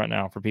conversation right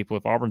now for people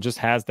if Auburn just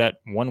has that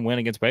one win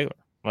against Baylor?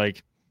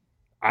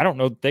 I don't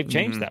know that they've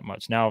changed that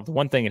much. Now, the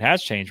one thing it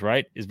has changed,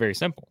 right, is very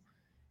simple.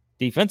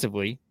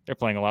 Defensively, they're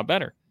playing a lot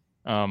better.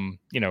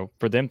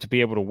 For them to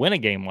be able to win a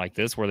game like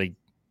this where they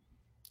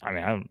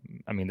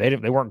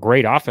weren't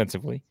great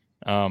offensively,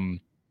 2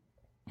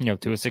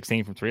 of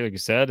 16 from 3, like you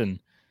said. And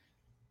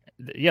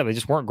yeah, they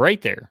just weren't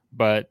great there,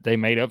 but they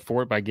made up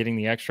for it by getting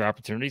the extra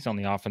opportunities on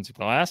the offensive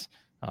glass.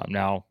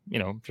 Now,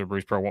 I'm sure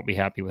Bruce Pearl won't be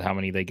happy with how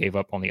many they gave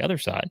up on the other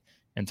side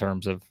in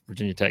terms of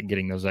Virginia Tech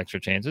getting those extra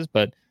chances,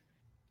 but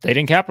they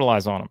didn't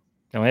capitalize on them.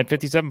 They only had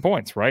 57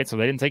 points, right? So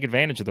they didn't take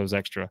advantage of those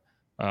extra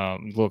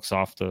looks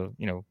off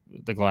the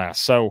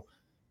glass. So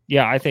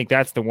yeah, I think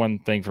that's the one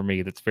thing for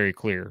me that's very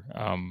clear.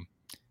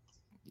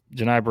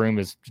 Janai Broome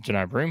is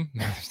Janai Broome.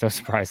 There's no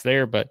surprise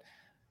there, but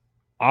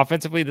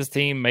offensively, this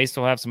team may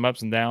still have some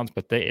ups and downs,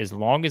 but as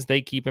long as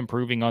they keep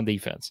improving on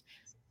defense,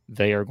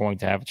 they are going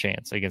to have a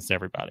chance against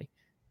everybody.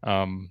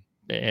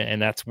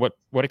 And that's what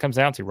it comes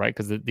down to, right?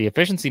 Because the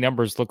efficiency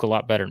numbers look a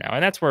lot better now.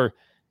 And that's where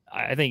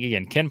I think,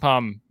 again, Ken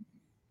Pom,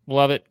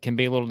 love it, can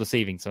be a little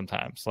deceiving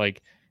sometimes,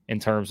 in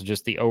terms of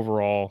just the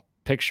overall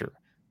picture.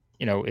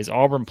 Is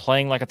Auburn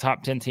playing like a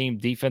top 10 team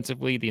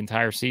defensively the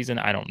entire season?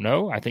 I don't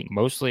know. I think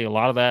mostly a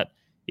lot of that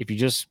if you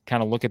just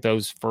kind of look at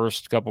those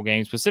first couple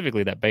games,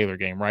 specifically that Baylor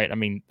game, right? I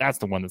mean, that's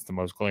the one that's the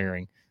most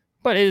glaring,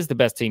 but it is the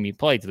best team you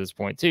played to this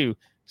point too.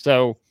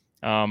 So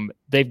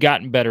they've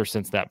gotten better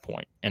since that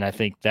point. And I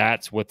think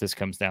that's what this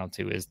comes down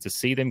to, is to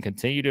see them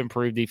continue to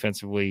improve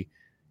defensively,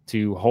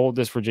 to hold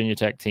this Virginia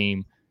Tech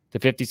team to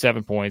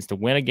 57 points, to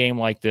win a game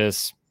like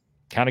this,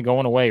 kind of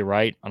going away,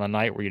 right, on a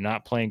night where you're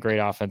not playing great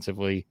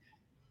offensively.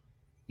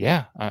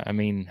 Yeah, I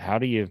mean, how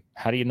do you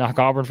knock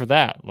Auburn for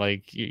that?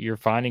 Like, you're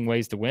finding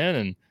ways to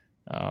win,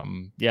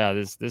 and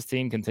this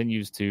team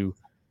continues to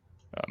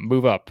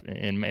move up,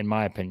 in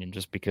my opinion,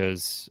 just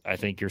because I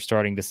think you're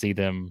starting to see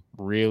them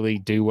really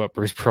do what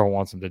Bruce Pearl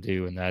wants them to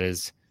do, and that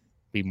is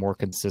be more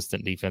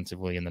consistent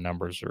defensively, and the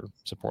numbers are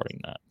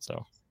supporting that.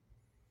 So,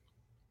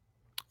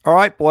 all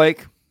right,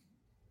 Blake.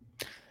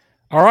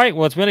 All right,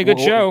 well, it's been a good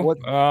show.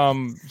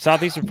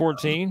 Southeastern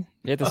 14,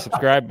 hit the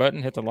subscribe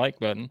button, hit the like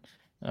button.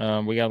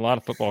 We got a lot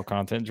of football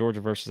content. Georgia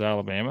versus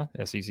Alabama,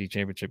 SEC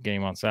championship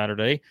game on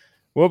Saturday.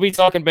 We'll be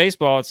talking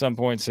baseball at some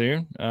point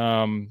soon.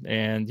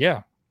 And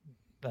yeah,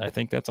 I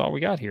think that's all we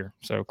got here.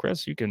 So,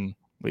 Chris, you can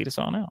lead us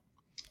on out.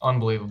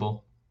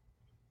 Unbelievable.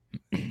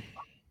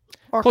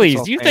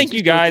 Please, do you think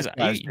you guys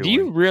do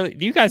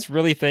you guys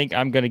really think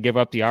I'm going to give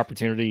up the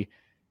opportunity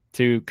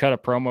to cut a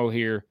promo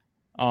here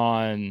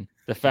on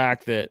the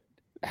fact that,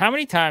 how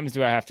many times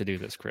do I have to do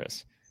this,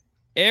 Chris?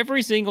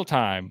 Every single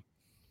time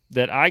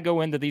that I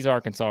go into these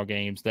Arkansas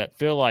games that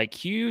feel like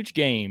huge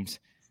games,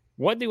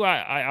 what do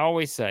I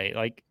always say?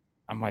 Like,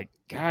 I'm like,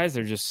 guys,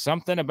 there's just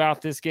something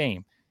about this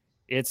game.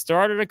 It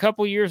started a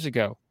couple years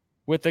ago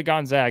with the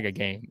Gonzaga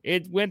game.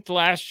 It went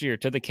last year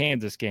to the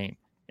Kansas game.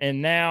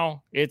 And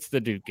now it's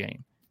the Duke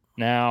game.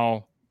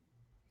 Now,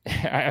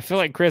 I feel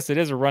like, Chris, it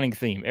is a running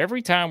theme.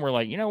 Every time we're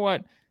like, you know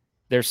what?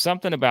 There's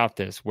something about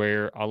this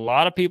where a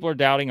lot of people are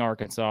doubting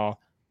Arkansas.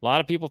 A lot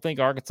of people think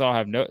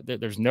Arkansas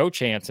there's no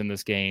chance in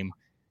this game,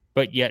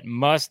 but yet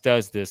Muss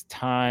does this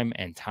time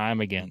and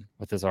time again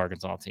with this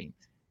Arkansas team.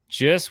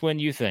 Just when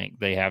you think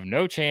they have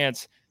no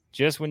chance,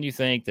 just when you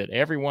think that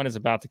everyone is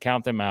about to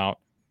count them out,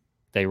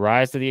 they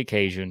rise to the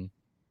occasion.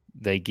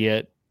 They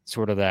get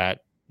sort of that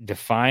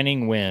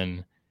defining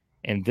win,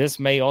 and this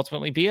may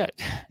ultimately be it.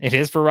 It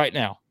is for right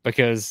now,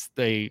 because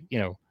they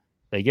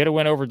get a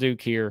win over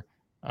Duke here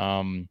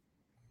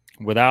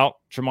without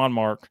Tremont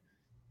Mark.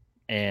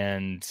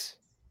 And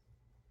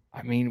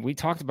I mean, we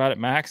talked about it,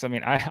 Max. I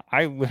mean,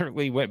 I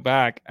literally went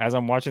back as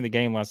I'm watching the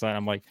game last night.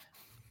 I'm like,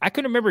 I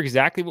couldn't remember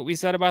exactly what we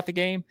said about the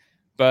game,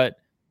 but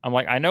I'm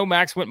like, I know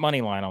Max went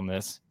money line on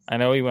this. I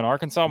know he went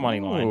Arkansas money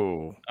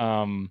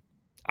line.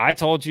 I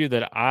told you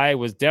that I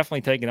was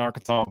definitely taking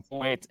Arkansas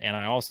points, and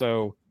I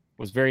also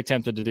was very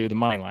tempted to do the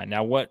money line.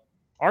 Now, what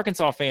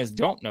Arkansas fans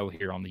don't know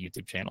here on the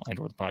YouTube channel and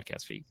or the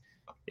podcast feed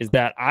is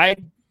that I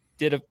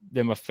did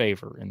them a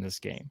favor in this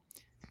game.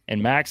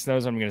 And Max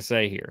knows what I'm going to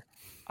say here.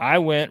 I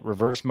went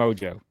reverse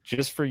mojo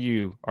just for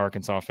you,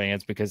 Arkansas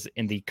fans, because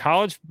in the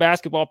college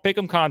basketball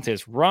pick'em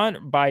contest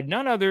run by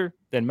none other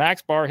than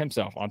Max Barr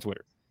himself on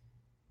Twitter,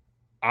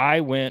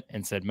 I went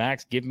and said,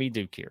 Max, give me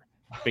Duke here,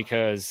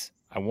 because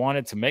I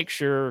wanted to make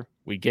sure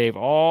we gave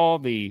all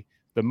the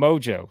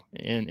mojo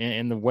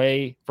in the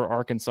way for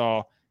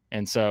Arkansas.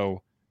 And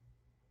so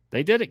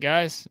they did it,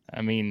 guys.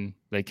 I mean,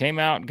 they came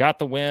out, got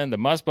the win. The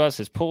Muss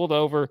Bus is pulled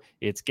over.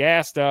 It's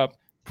gassed up,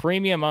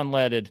 premium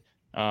unleaded.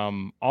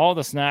 All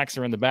the snacks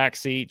are in the back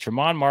seat.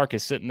 Tremont Mark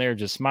is sitting there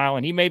just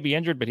smiling. He may be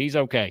injured, but he's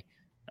okay.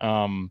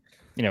 Got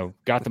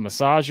the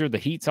massager, the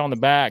heat's on the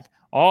back,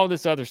 all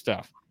this other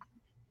stuff.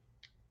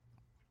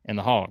 And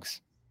the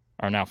Hogs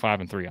are now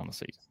 5-3 on the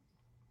season.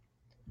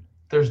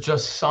 There's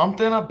just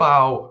something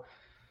about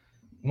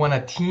when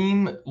a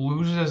team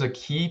loses a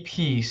key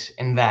piece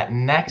in that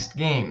next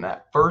game,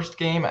 that first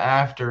game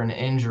after an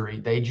injury,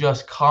 they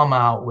just come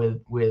out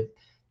with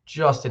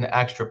just an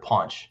extra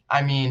punch.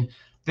 I mean,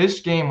 this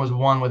game was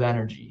won with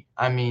energy.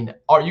 I mean,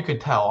 you could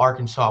tell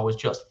Arkansas was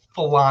just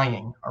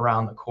flying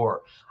around the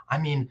court. I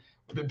mean,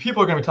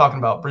 people are going to be talking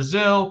about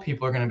Brazil.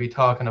 People are going to be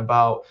talking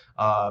about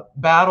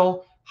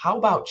Battle. How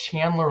about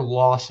Chandler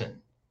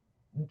Lawson?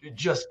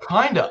 Just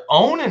kind of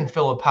owning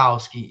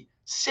Filipowski.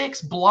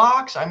 6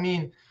 blocks. I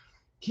mean,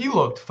 he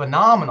looked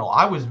phenomenal.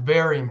 I was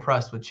very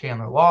impressed with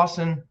Chandler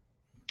Lawson.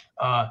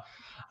 That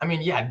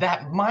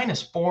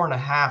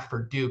 -4.5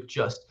 for Duke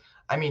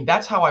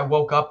that's how I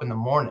woke up in the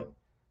morning.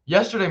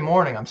 Yesterday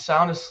morning, I'm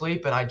sound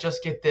asleep, and I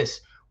just get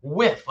this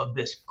whiff of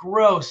this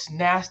gross,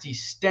 nasty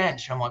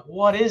stench. I'm like,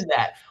 what is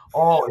that?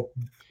 Oh,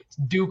 it's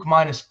Duke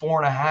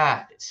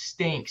 -4.5. It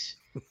stinks.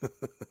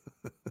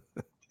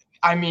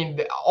 I mean,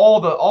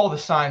 all the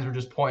signs were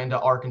just pointing to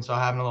Arkansas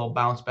having a little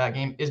bounce back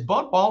game. Is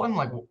Bud Walton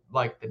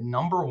like the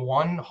number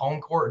one home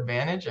court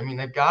advantage? I mean,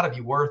 they've got to be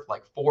worth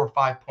like 4 or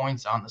 5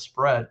 points on the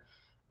spread.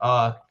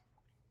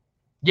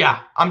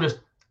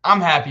 I'm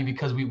happy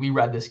because we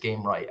read this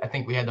game right. I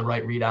think we had the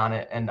right read on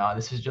it, and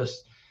it's a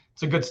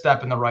good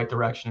step in the right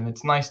direction. And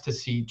it's nice to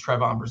see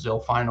Trevon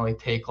Brazile finally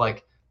take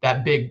like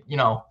that big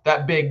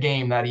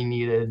game that he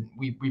needed.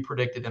 We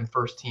predicted him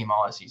first team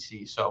All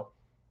SEC, so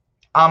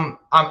I'm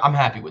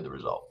happy with the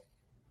result.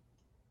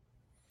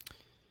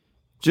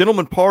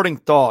 Gentlemen, parting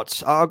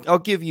thoughts. I'll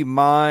give you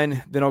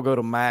mine, then I'll go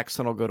to Max,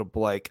 then I'll go to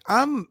Blake.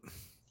 I'm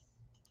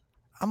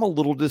a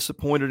little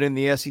disappointed in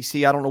the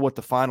SEC. I don't know what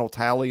the final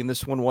tally in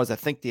this one was. I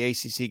think the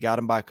ACC got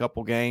him by a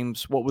couple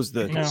games. What was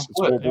the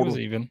split? It was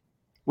even.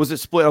 Was it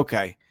split?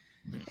 Okay.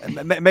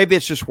 Maybe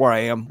it's just where I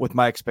am with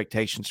my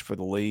expectations for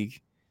the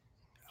league.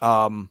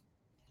 But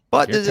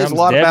there's a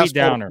lot of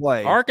basketball to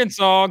play.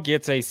 Arkansas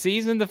gets a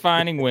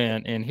season-defining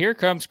win, and here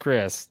comes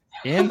Chris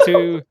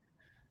into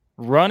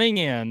running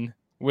in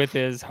with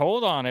his,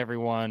 hold on,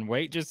 everyone,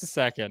 wait just a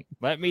second.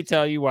 Let me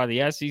tell you why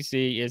the SEC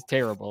is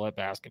terrible at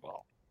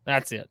basketball.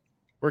 That's it.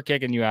 We're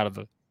kicking you out of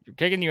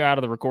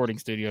the recording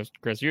studios,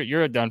 Chris.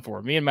 You're done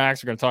for. Me and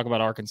Max are going to talk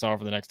about Arkansas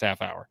for the next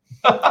half hour.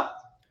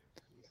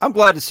 I'm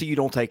glad to see you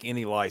don't take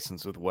any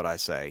license with what I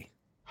say.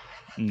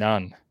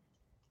 None.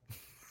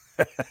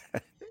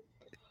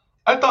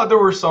 I thought there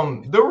were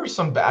some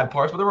bad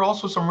parts, but there were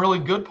also some really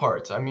good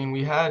parts. I mean,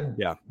 we had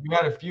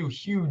a few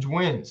huge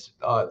wins.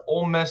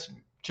 Ole Miss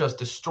just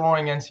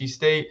destroying NC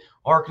State.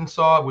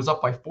 Arkansas was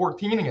up by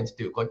 14 against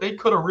Duke. Like, they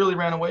could have really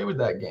ran away with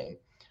that game.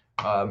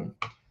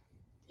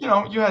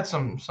 You had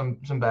some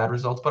bad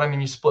results, but I mean,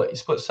 you split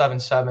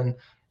 7-7.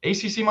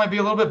 ACC might be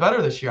a little bit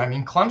better this year. I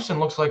mean, Clemson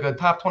looks like a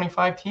top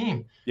 25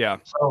 team. Yeah.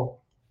 So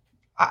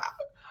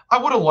I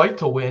would have liked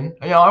to win.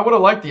 I would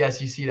have liked the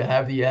SEC to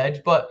have the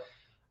edge, but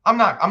I'm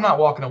not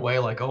walking away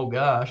like, oh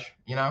gosh,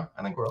 I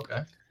think we're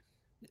okay.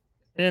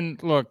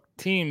 And look,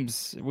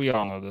 teams, we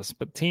all know this,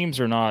 but teams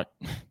are not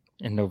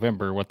in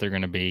November what they're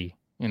going to be,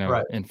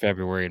 right. in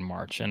February and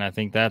March. And I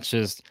think that's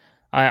just,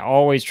 I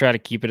always try to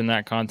keep it in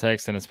that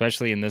context. And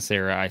especially in this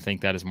era, I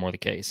think that is more the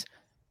case.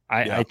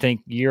 I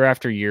think year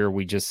after year,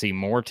 we just see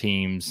more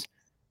teams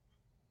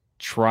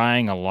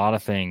trying a lot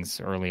of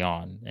things early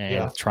on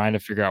and trying to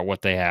figure out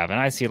what they have. And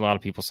I see a lot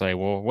of people say,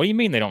 well, what do you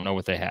mean they don't know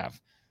what they have?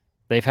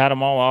 They've had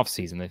them all off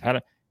season. They've had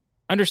it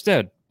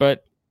understood,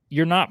 but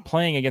you're not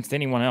playing against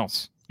anyone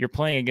else. You're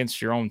playing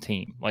against your own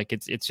team. Like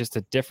it's just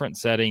a different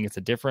setting. It's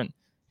a different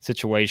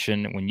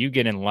situation. When you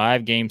get in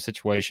live game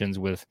situations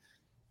with,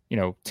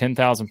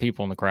 10,000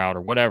 people in the crowd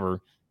or whatever,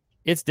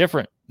 it's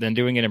different than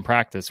doing it in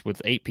practice with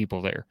 8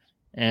 people there.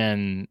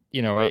 And,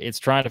 it's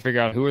trying to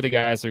figure out who are the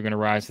guys that are going to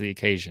rise to the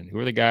occasion. Who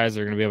are the guys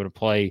that are going to be able to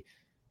play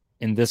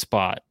in this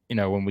spot,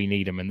 when we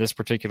need them in this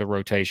particular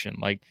rotation.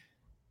 Like,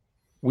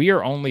 we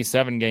are only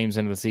 7 games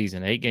into the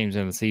season, 8 games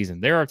into the season.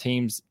 There are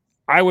teams,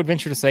 I would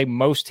venture to say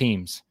most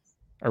teams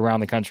around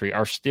the country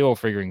are still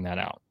figuring that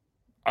out.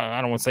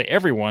 I don't want to say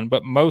everyone,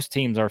 but most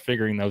teams are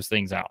figuring those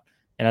things out.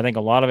 And I think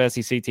a lot of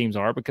SEC teams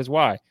are, because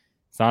why?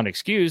 It's not an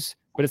excuse,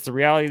 but it's the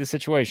reality of the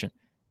situation.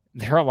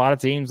 There are a lot of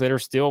teams that are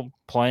still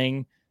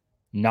playing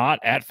not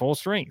at full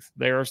strength.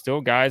 There are still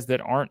guys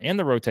that aren't in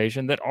the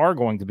rotation that are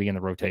going to be in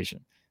the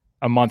rotation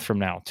a month from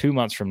now, 2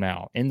 months from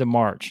now, into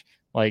March.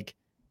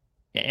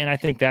 And I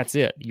think that's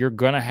it. You're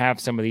going to have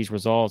some of these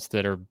results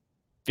that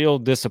feel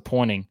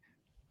disappointing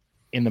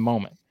in the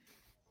moment.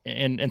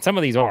 And some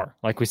of these are,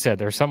 like we said,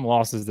 there are some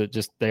losses that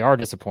they are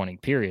disappointing,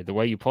 period. The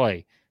way you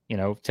play,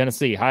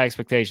 Tennessee, high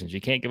expectations.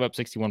 You can't give up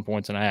 61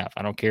 points and a half.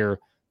 I don't care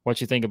what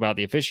you think about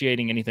the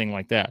officiating, anything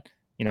like that.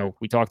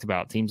 We talked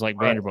about teams like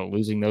Vanderbilt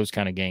losing those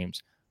kind of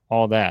games,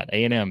 all that.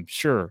 A&M,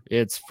 sure,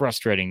 it's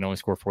frustrating to only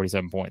score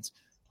 47 points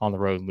on the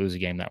road and lose a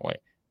game that way.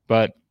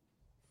 But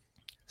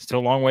still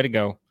a long way to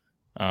go.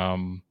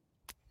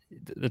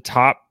 The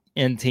top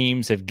end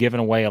teams have given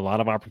away a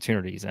lot of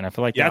opportunities, and I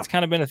feel like that's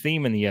kind of been a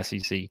theme in the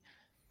SEC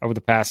over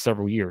the past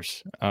several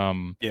years.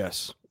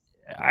 Yes.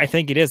 I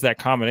think it is that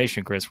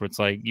combination, Chris, where it's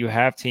like you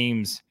have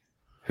teams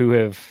who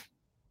have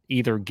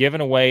either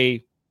given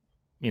away,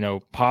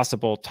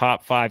 possible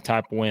top 5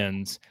 type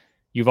wins.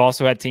 You've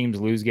also had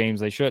teams lose games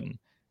they shouldn't.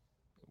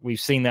 We've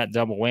seen that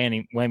double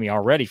whammy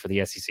already for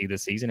the SEC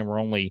this season, and we're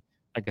only,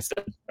 like I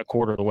said, a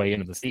quarter of the way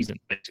into the season,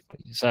 basically.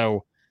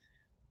 So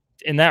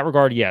in that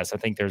regard, yes, I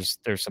think there's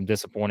some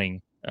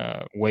disappointing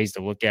ways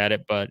to look at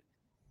it, but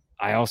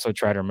I also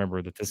try to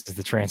remember that this is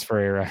the transfer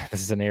era.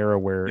 This is an era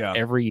where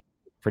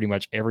pretty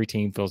much every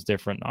team feels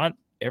different. Not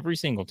every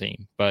single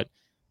team, but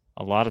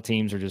a lot of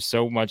teams are just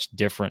so much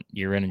different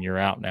year in and year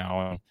out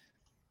now.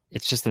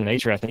 It's just the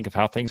nature, I think, of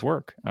how things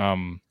work.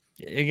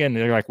 Again,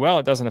 they're like, well,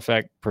 it doesn't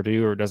affect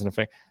Purdue or it doesn't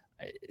affect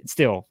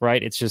still,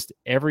 right? It's just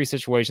every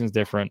situation is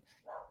different.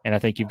 And I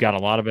think you've got a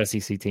lot of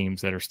SEC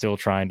teams that are still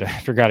trying to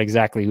figure out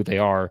exactly who they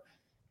are.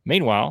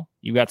 Meanwhile,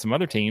 you've got some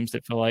other teams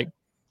that feel like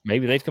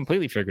maybe they've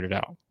completely figured it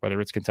out, whether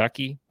it's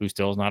Kentucky, who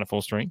still is not at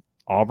full strength.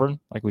 Auburn,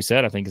 like we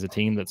said, I think is a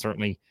team that's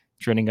certainly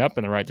trending up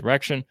in the right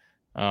direction.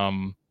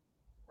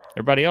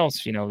 Everybody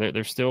else,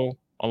 there's still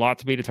a lot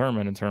to be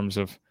determined in terms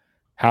of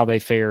how they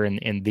fare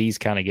in these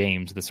kind of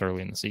games this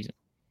early in the season.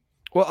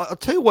 Well, I'll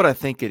tell you what I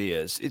think it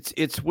is.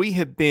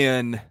 We've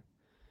been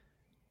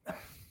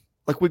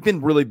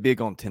really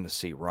big on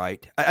Tennessee,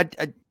 right?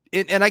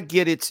 And I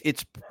get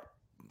it's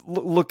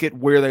look at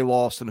where they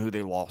lost and who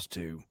they lost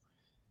to.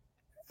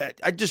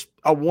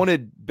 I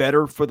wanted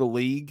better for the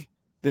league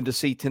than to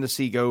see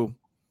Tennessee go,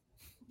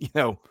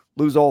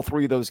 lose all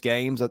 3 of those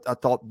games. I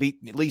thought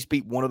at least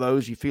beat one of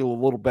those. You feel a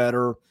little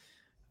better.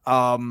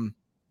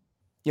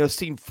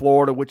 Seen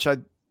Florida, which I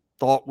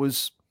thought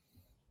was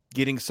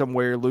getting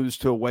somewhere, lose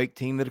to a Wake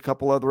team that a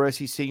couple other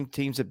SEC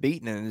teams have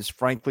beaten, and is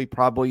frankly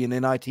probably an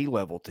NIT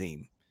level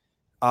team.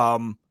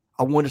 I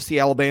want to see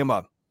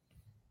Alabama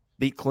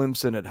beat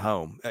Clemson at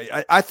home.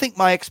 I think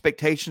my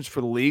expectations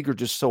for the league are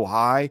just so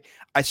high.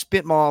 I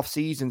spent my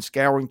offseason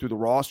scouring through the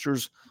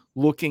rosters,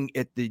 looking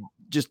at the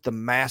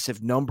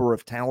massive number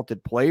of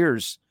talented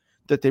players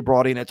that they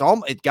brought in. It's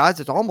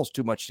almost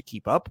too much to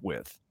keep up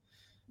with.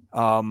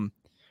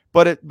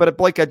 But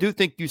Blake, I do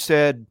think you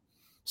said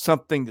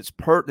something that's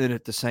pertinent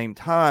at the same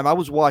time. I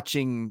was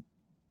watching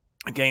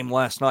a game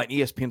last night, and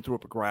ESPN threw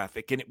up a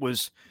graphic, and it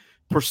was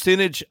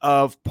percentage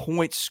of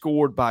points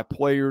scored by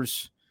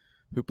players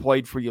who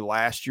played for you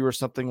last year or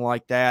something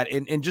like that.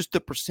 And just the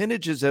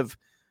percentages of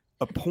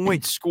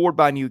points scored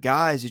by new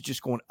guys is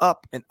just going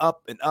up and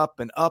up and up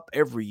and up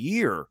every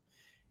year.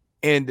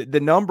 And the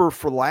number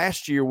for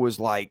last year was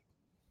like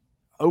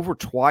over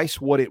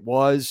twice what it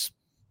was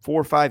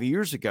 4 or 5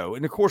 years ago.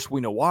 And of course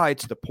we know why.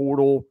 It's the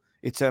portal,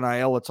 it's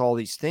NIL, it's all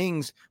these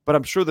things, but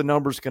I'm sure the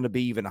number's going to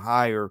be even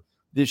higher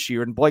this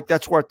year. And Blake,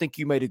 that's where I think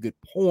you made a good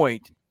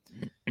point.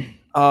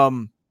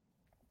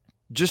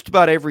 Just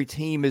about every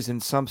team is in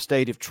some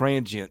state of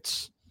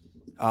transience.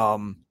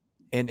 And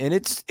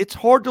it's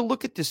hard to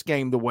look at this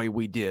game the way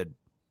we did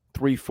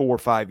 3, 4,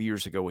 5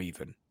 years ago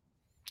even.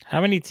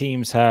 How many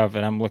teams have,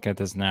 and I'm looking at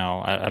this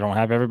now, I don't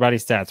have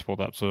everybody's stats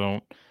pulled up, so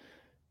don't.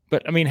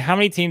 But, I mean, how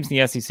many teams in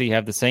the SEC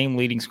have the same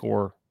leading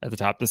scorer at the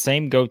top, the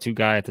same go-to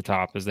guy at the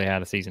top as they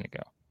had a season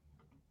ago?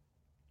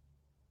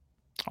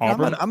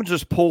 Auburn? I'm going to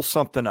just pull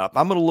something up.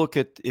 I'm going to look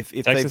at if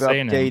they've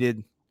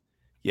updated.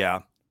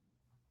 Yeah.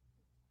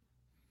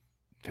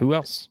 Who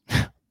else?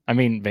 I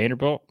mean,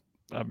 Vanderbilt,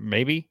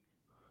 maybe.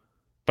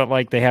 But,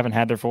 like, they haven't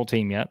had their full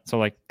team yet. So,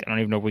 like, I don't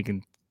even know if we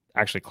can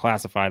actually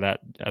classify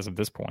that as of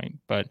this point.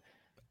 But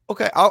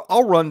okay,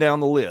 I'll run down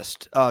the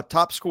list.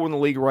 Top scorer in the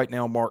league right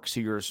now, Mark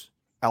Sears,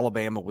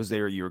 Alabama, was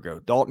there a year ago.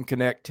 Dalton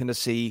Connect,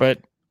 Tennessee. But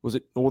was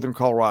it Northern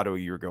Colorado a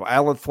year ago?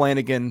 Alan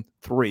Flanagan,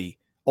 3.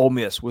 Ole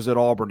Miss was at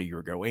Auburn a year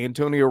ago.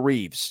 Antonio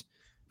Reeves,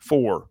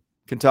 4.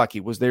 Kentucky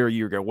was there a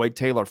year ago. Wade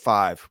Taylor,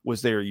 5,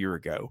 was there a year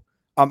ago.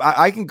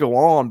 I can go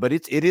on, but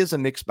it is a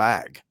mixed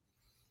bag.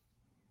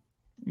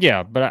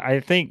 Yeah, but I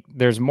think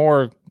there's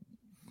more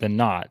than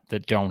not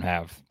that don't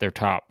have their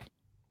top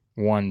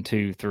 1,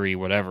 2, 3,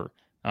 whatever.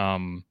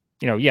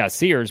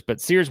 Sears,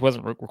 but Sears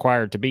wasn't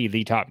required to be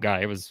the top guy.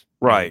 It was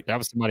right. That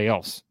was somebody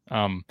else.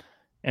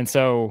 And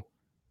so,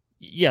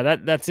 yeah,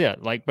 that's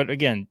it. Like, but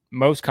again,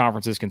 most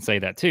conferences can say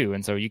that too.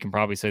 And so you can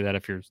probably say that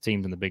if your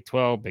team's in the Big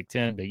 12, Big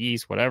 10, Big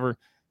East, whatever.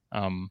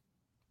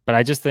 But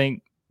I just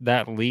think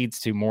that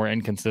leads to more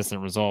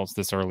inconsistent results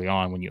this early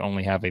on when you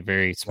only have a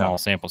very small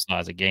sample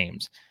size of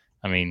games.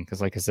 I mean,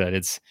 because like I said,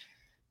 it's,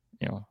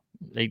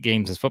 8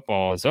 games as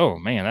football is, oh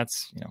man,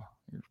 that's,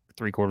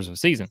 3/4 of a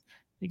season.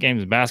 8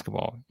 games of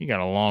basketball, you got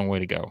a long way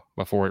to go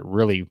before it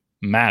really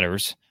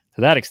matters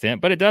to that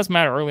extent. But it does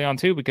matter early on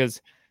too,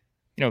 because,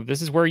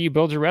 this is where you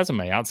build your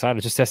resume outside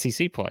of just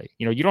SEC play.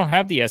 You don't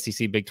have the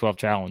SEC Big 12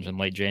 Challenge in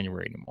late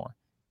January anymore.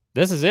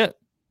 This is it.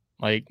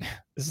 Like,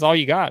 this is all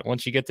you got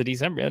once you get to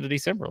December, end of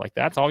December. Like,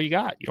 that's all you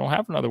got. You don't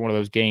have another one of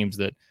those games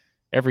that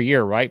every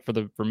year, right?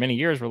 For many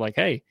years, we're like,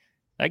 hey,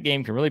 that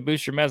game can really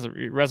boost your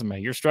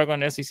resume. You're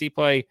struggling in SEC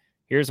play.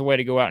 Here's a way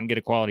to go out and get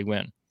a quality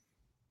win.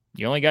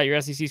 You only got your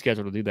SEC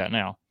schedule to do that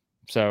now.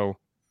 So,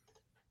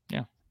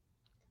 yeah.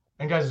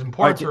 And guys, it's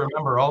important to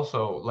remember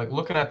also, like,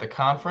 looking at the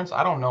conference,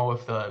 I don't know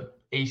if the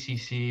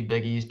ACC,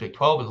 Big East, Big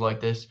 12 is like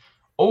this.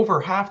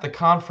 Over half the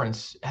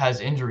conference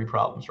has injury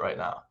problems right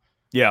now.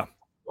 Yeah.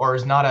 Or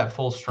is not at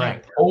full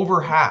strength. Yeah.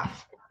 Over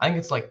half. I think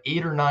it's like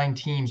 8 or 9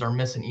 teams are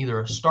missing either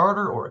a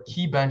starter or a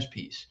key bench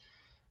piece.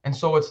 And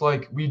so it's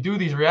like we do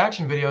these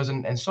reaction videos,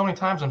 and so many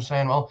times I'm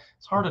saying, well,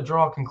 it's hard to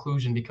draw a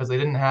conclusion because they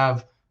didn't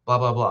have blah,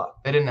 blah, blah.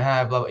 They didn't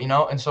have blah,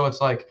 blah, And so it's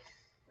like,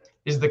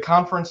 is the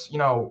conference,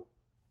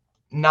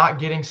 not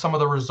getting some of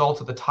the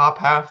results at the top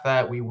half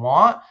that we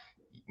want?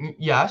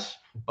 Yes.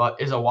 But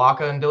is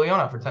Awaka and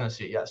DeLeon for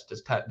Tennessee? Yes.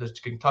 Does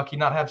Kentucky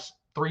not have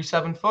 3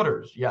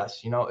 7-footers?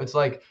 Yes. It's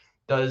like,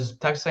 does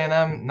Texas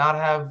A&M not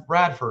have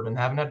Bradford and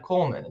haven't had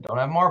Coleman and don't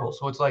have Marble?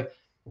 So it's like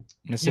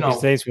Mississippi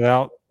State's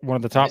without one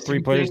of the top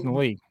 3 players in the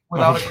league.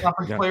 Without a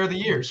conference player of the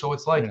year. So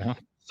it's like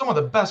some of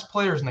the best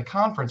players in the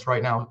conference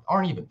right now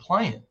aren't even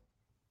playing.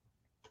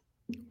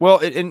 Well,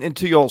 and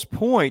to y'all's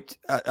point,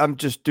 I'm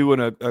just doing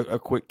a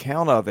quick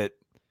count of it.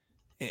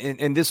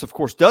 And this, of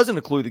course, doesn't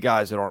include the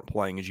guys that aren't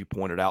playing, as you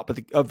pointed out. But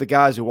of the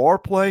guys who are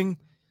playing,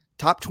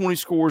 top 20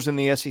 scorers in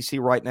the SEC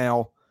right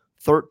now,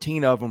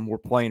 13 of them were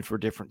playing for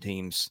different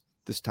teams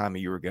this time a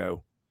year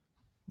ago.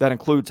 That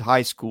includes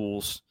high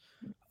schools.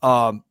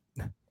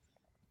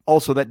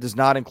 Also, that does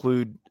not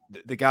include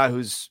the guy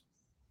who's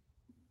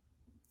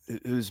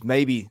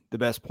maybe the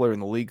best player in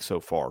the league so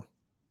far,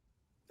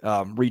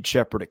 Reed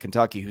Shepherd at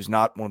Kentucky, who's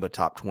not one of the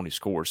top 20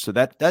 scorers. So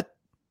that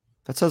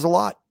says a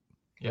lot.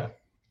 Yeah.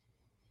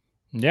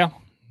 Yeah.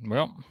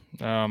 Well,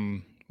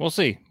 we'll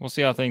see. We'll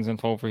see how things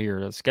unfold for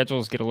here. The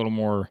schedules get a little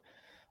more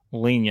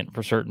lenient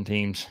for certain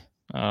teams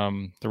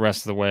the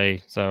rest of the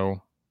way.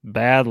 So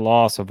bad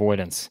loss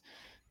avoidance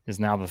is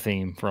now the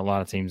theme for a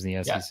lot of teams in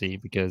the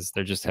SEC because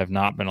there just have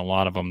not been a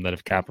lot of them that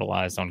have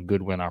capitalized on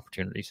good win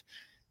opportunities.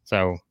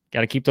 So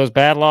got to keep those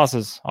bad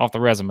losses off the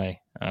resume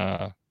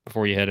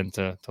before you head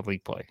into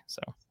league play.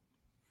 So.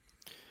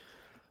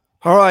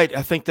 All right,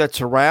 I think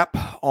that's a wrap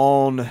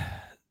on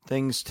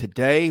things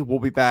today. We'll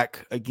be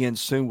back again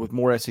soon with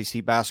more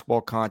SEC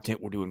basketball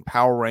content. We're doing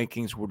power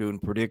rankings. We're doing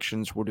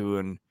predictions. We're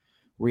doing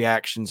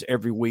reactions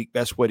every week.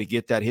 Best way to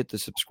get that, hit the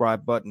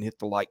subscribe button, hit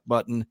the like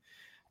button.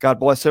 God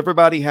bless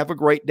everybody. Have a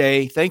great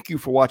day. Thank you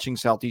for watching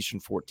Southeastern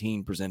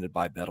 14 presented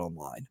by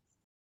BetOnline.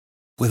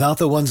 Without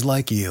the ones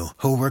like you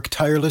who work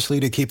tirelessly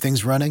to keep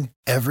things running,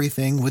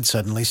 everything would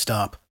suddenly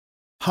stop.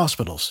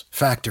 Hospitals,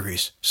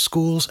 factories,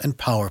 schools, and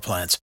power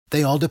plants,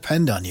 they all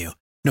depend on you.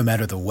 No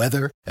matter the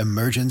weather,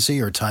 emergency,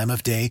 or time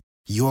of day,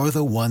 you're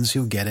the ones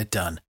who get it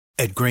done.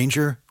 At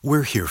Grainger,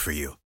 we're here for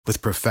you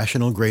with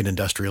professional-grade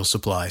industrial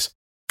supplies.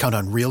 Count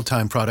on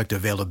real-time product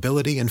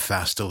availability and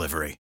fast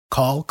delivery.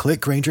 Call,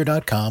 click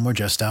Grainger.com, or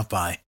just stop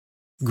by.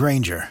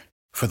 Grainger,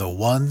 for the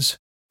ones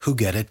who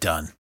get it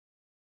done.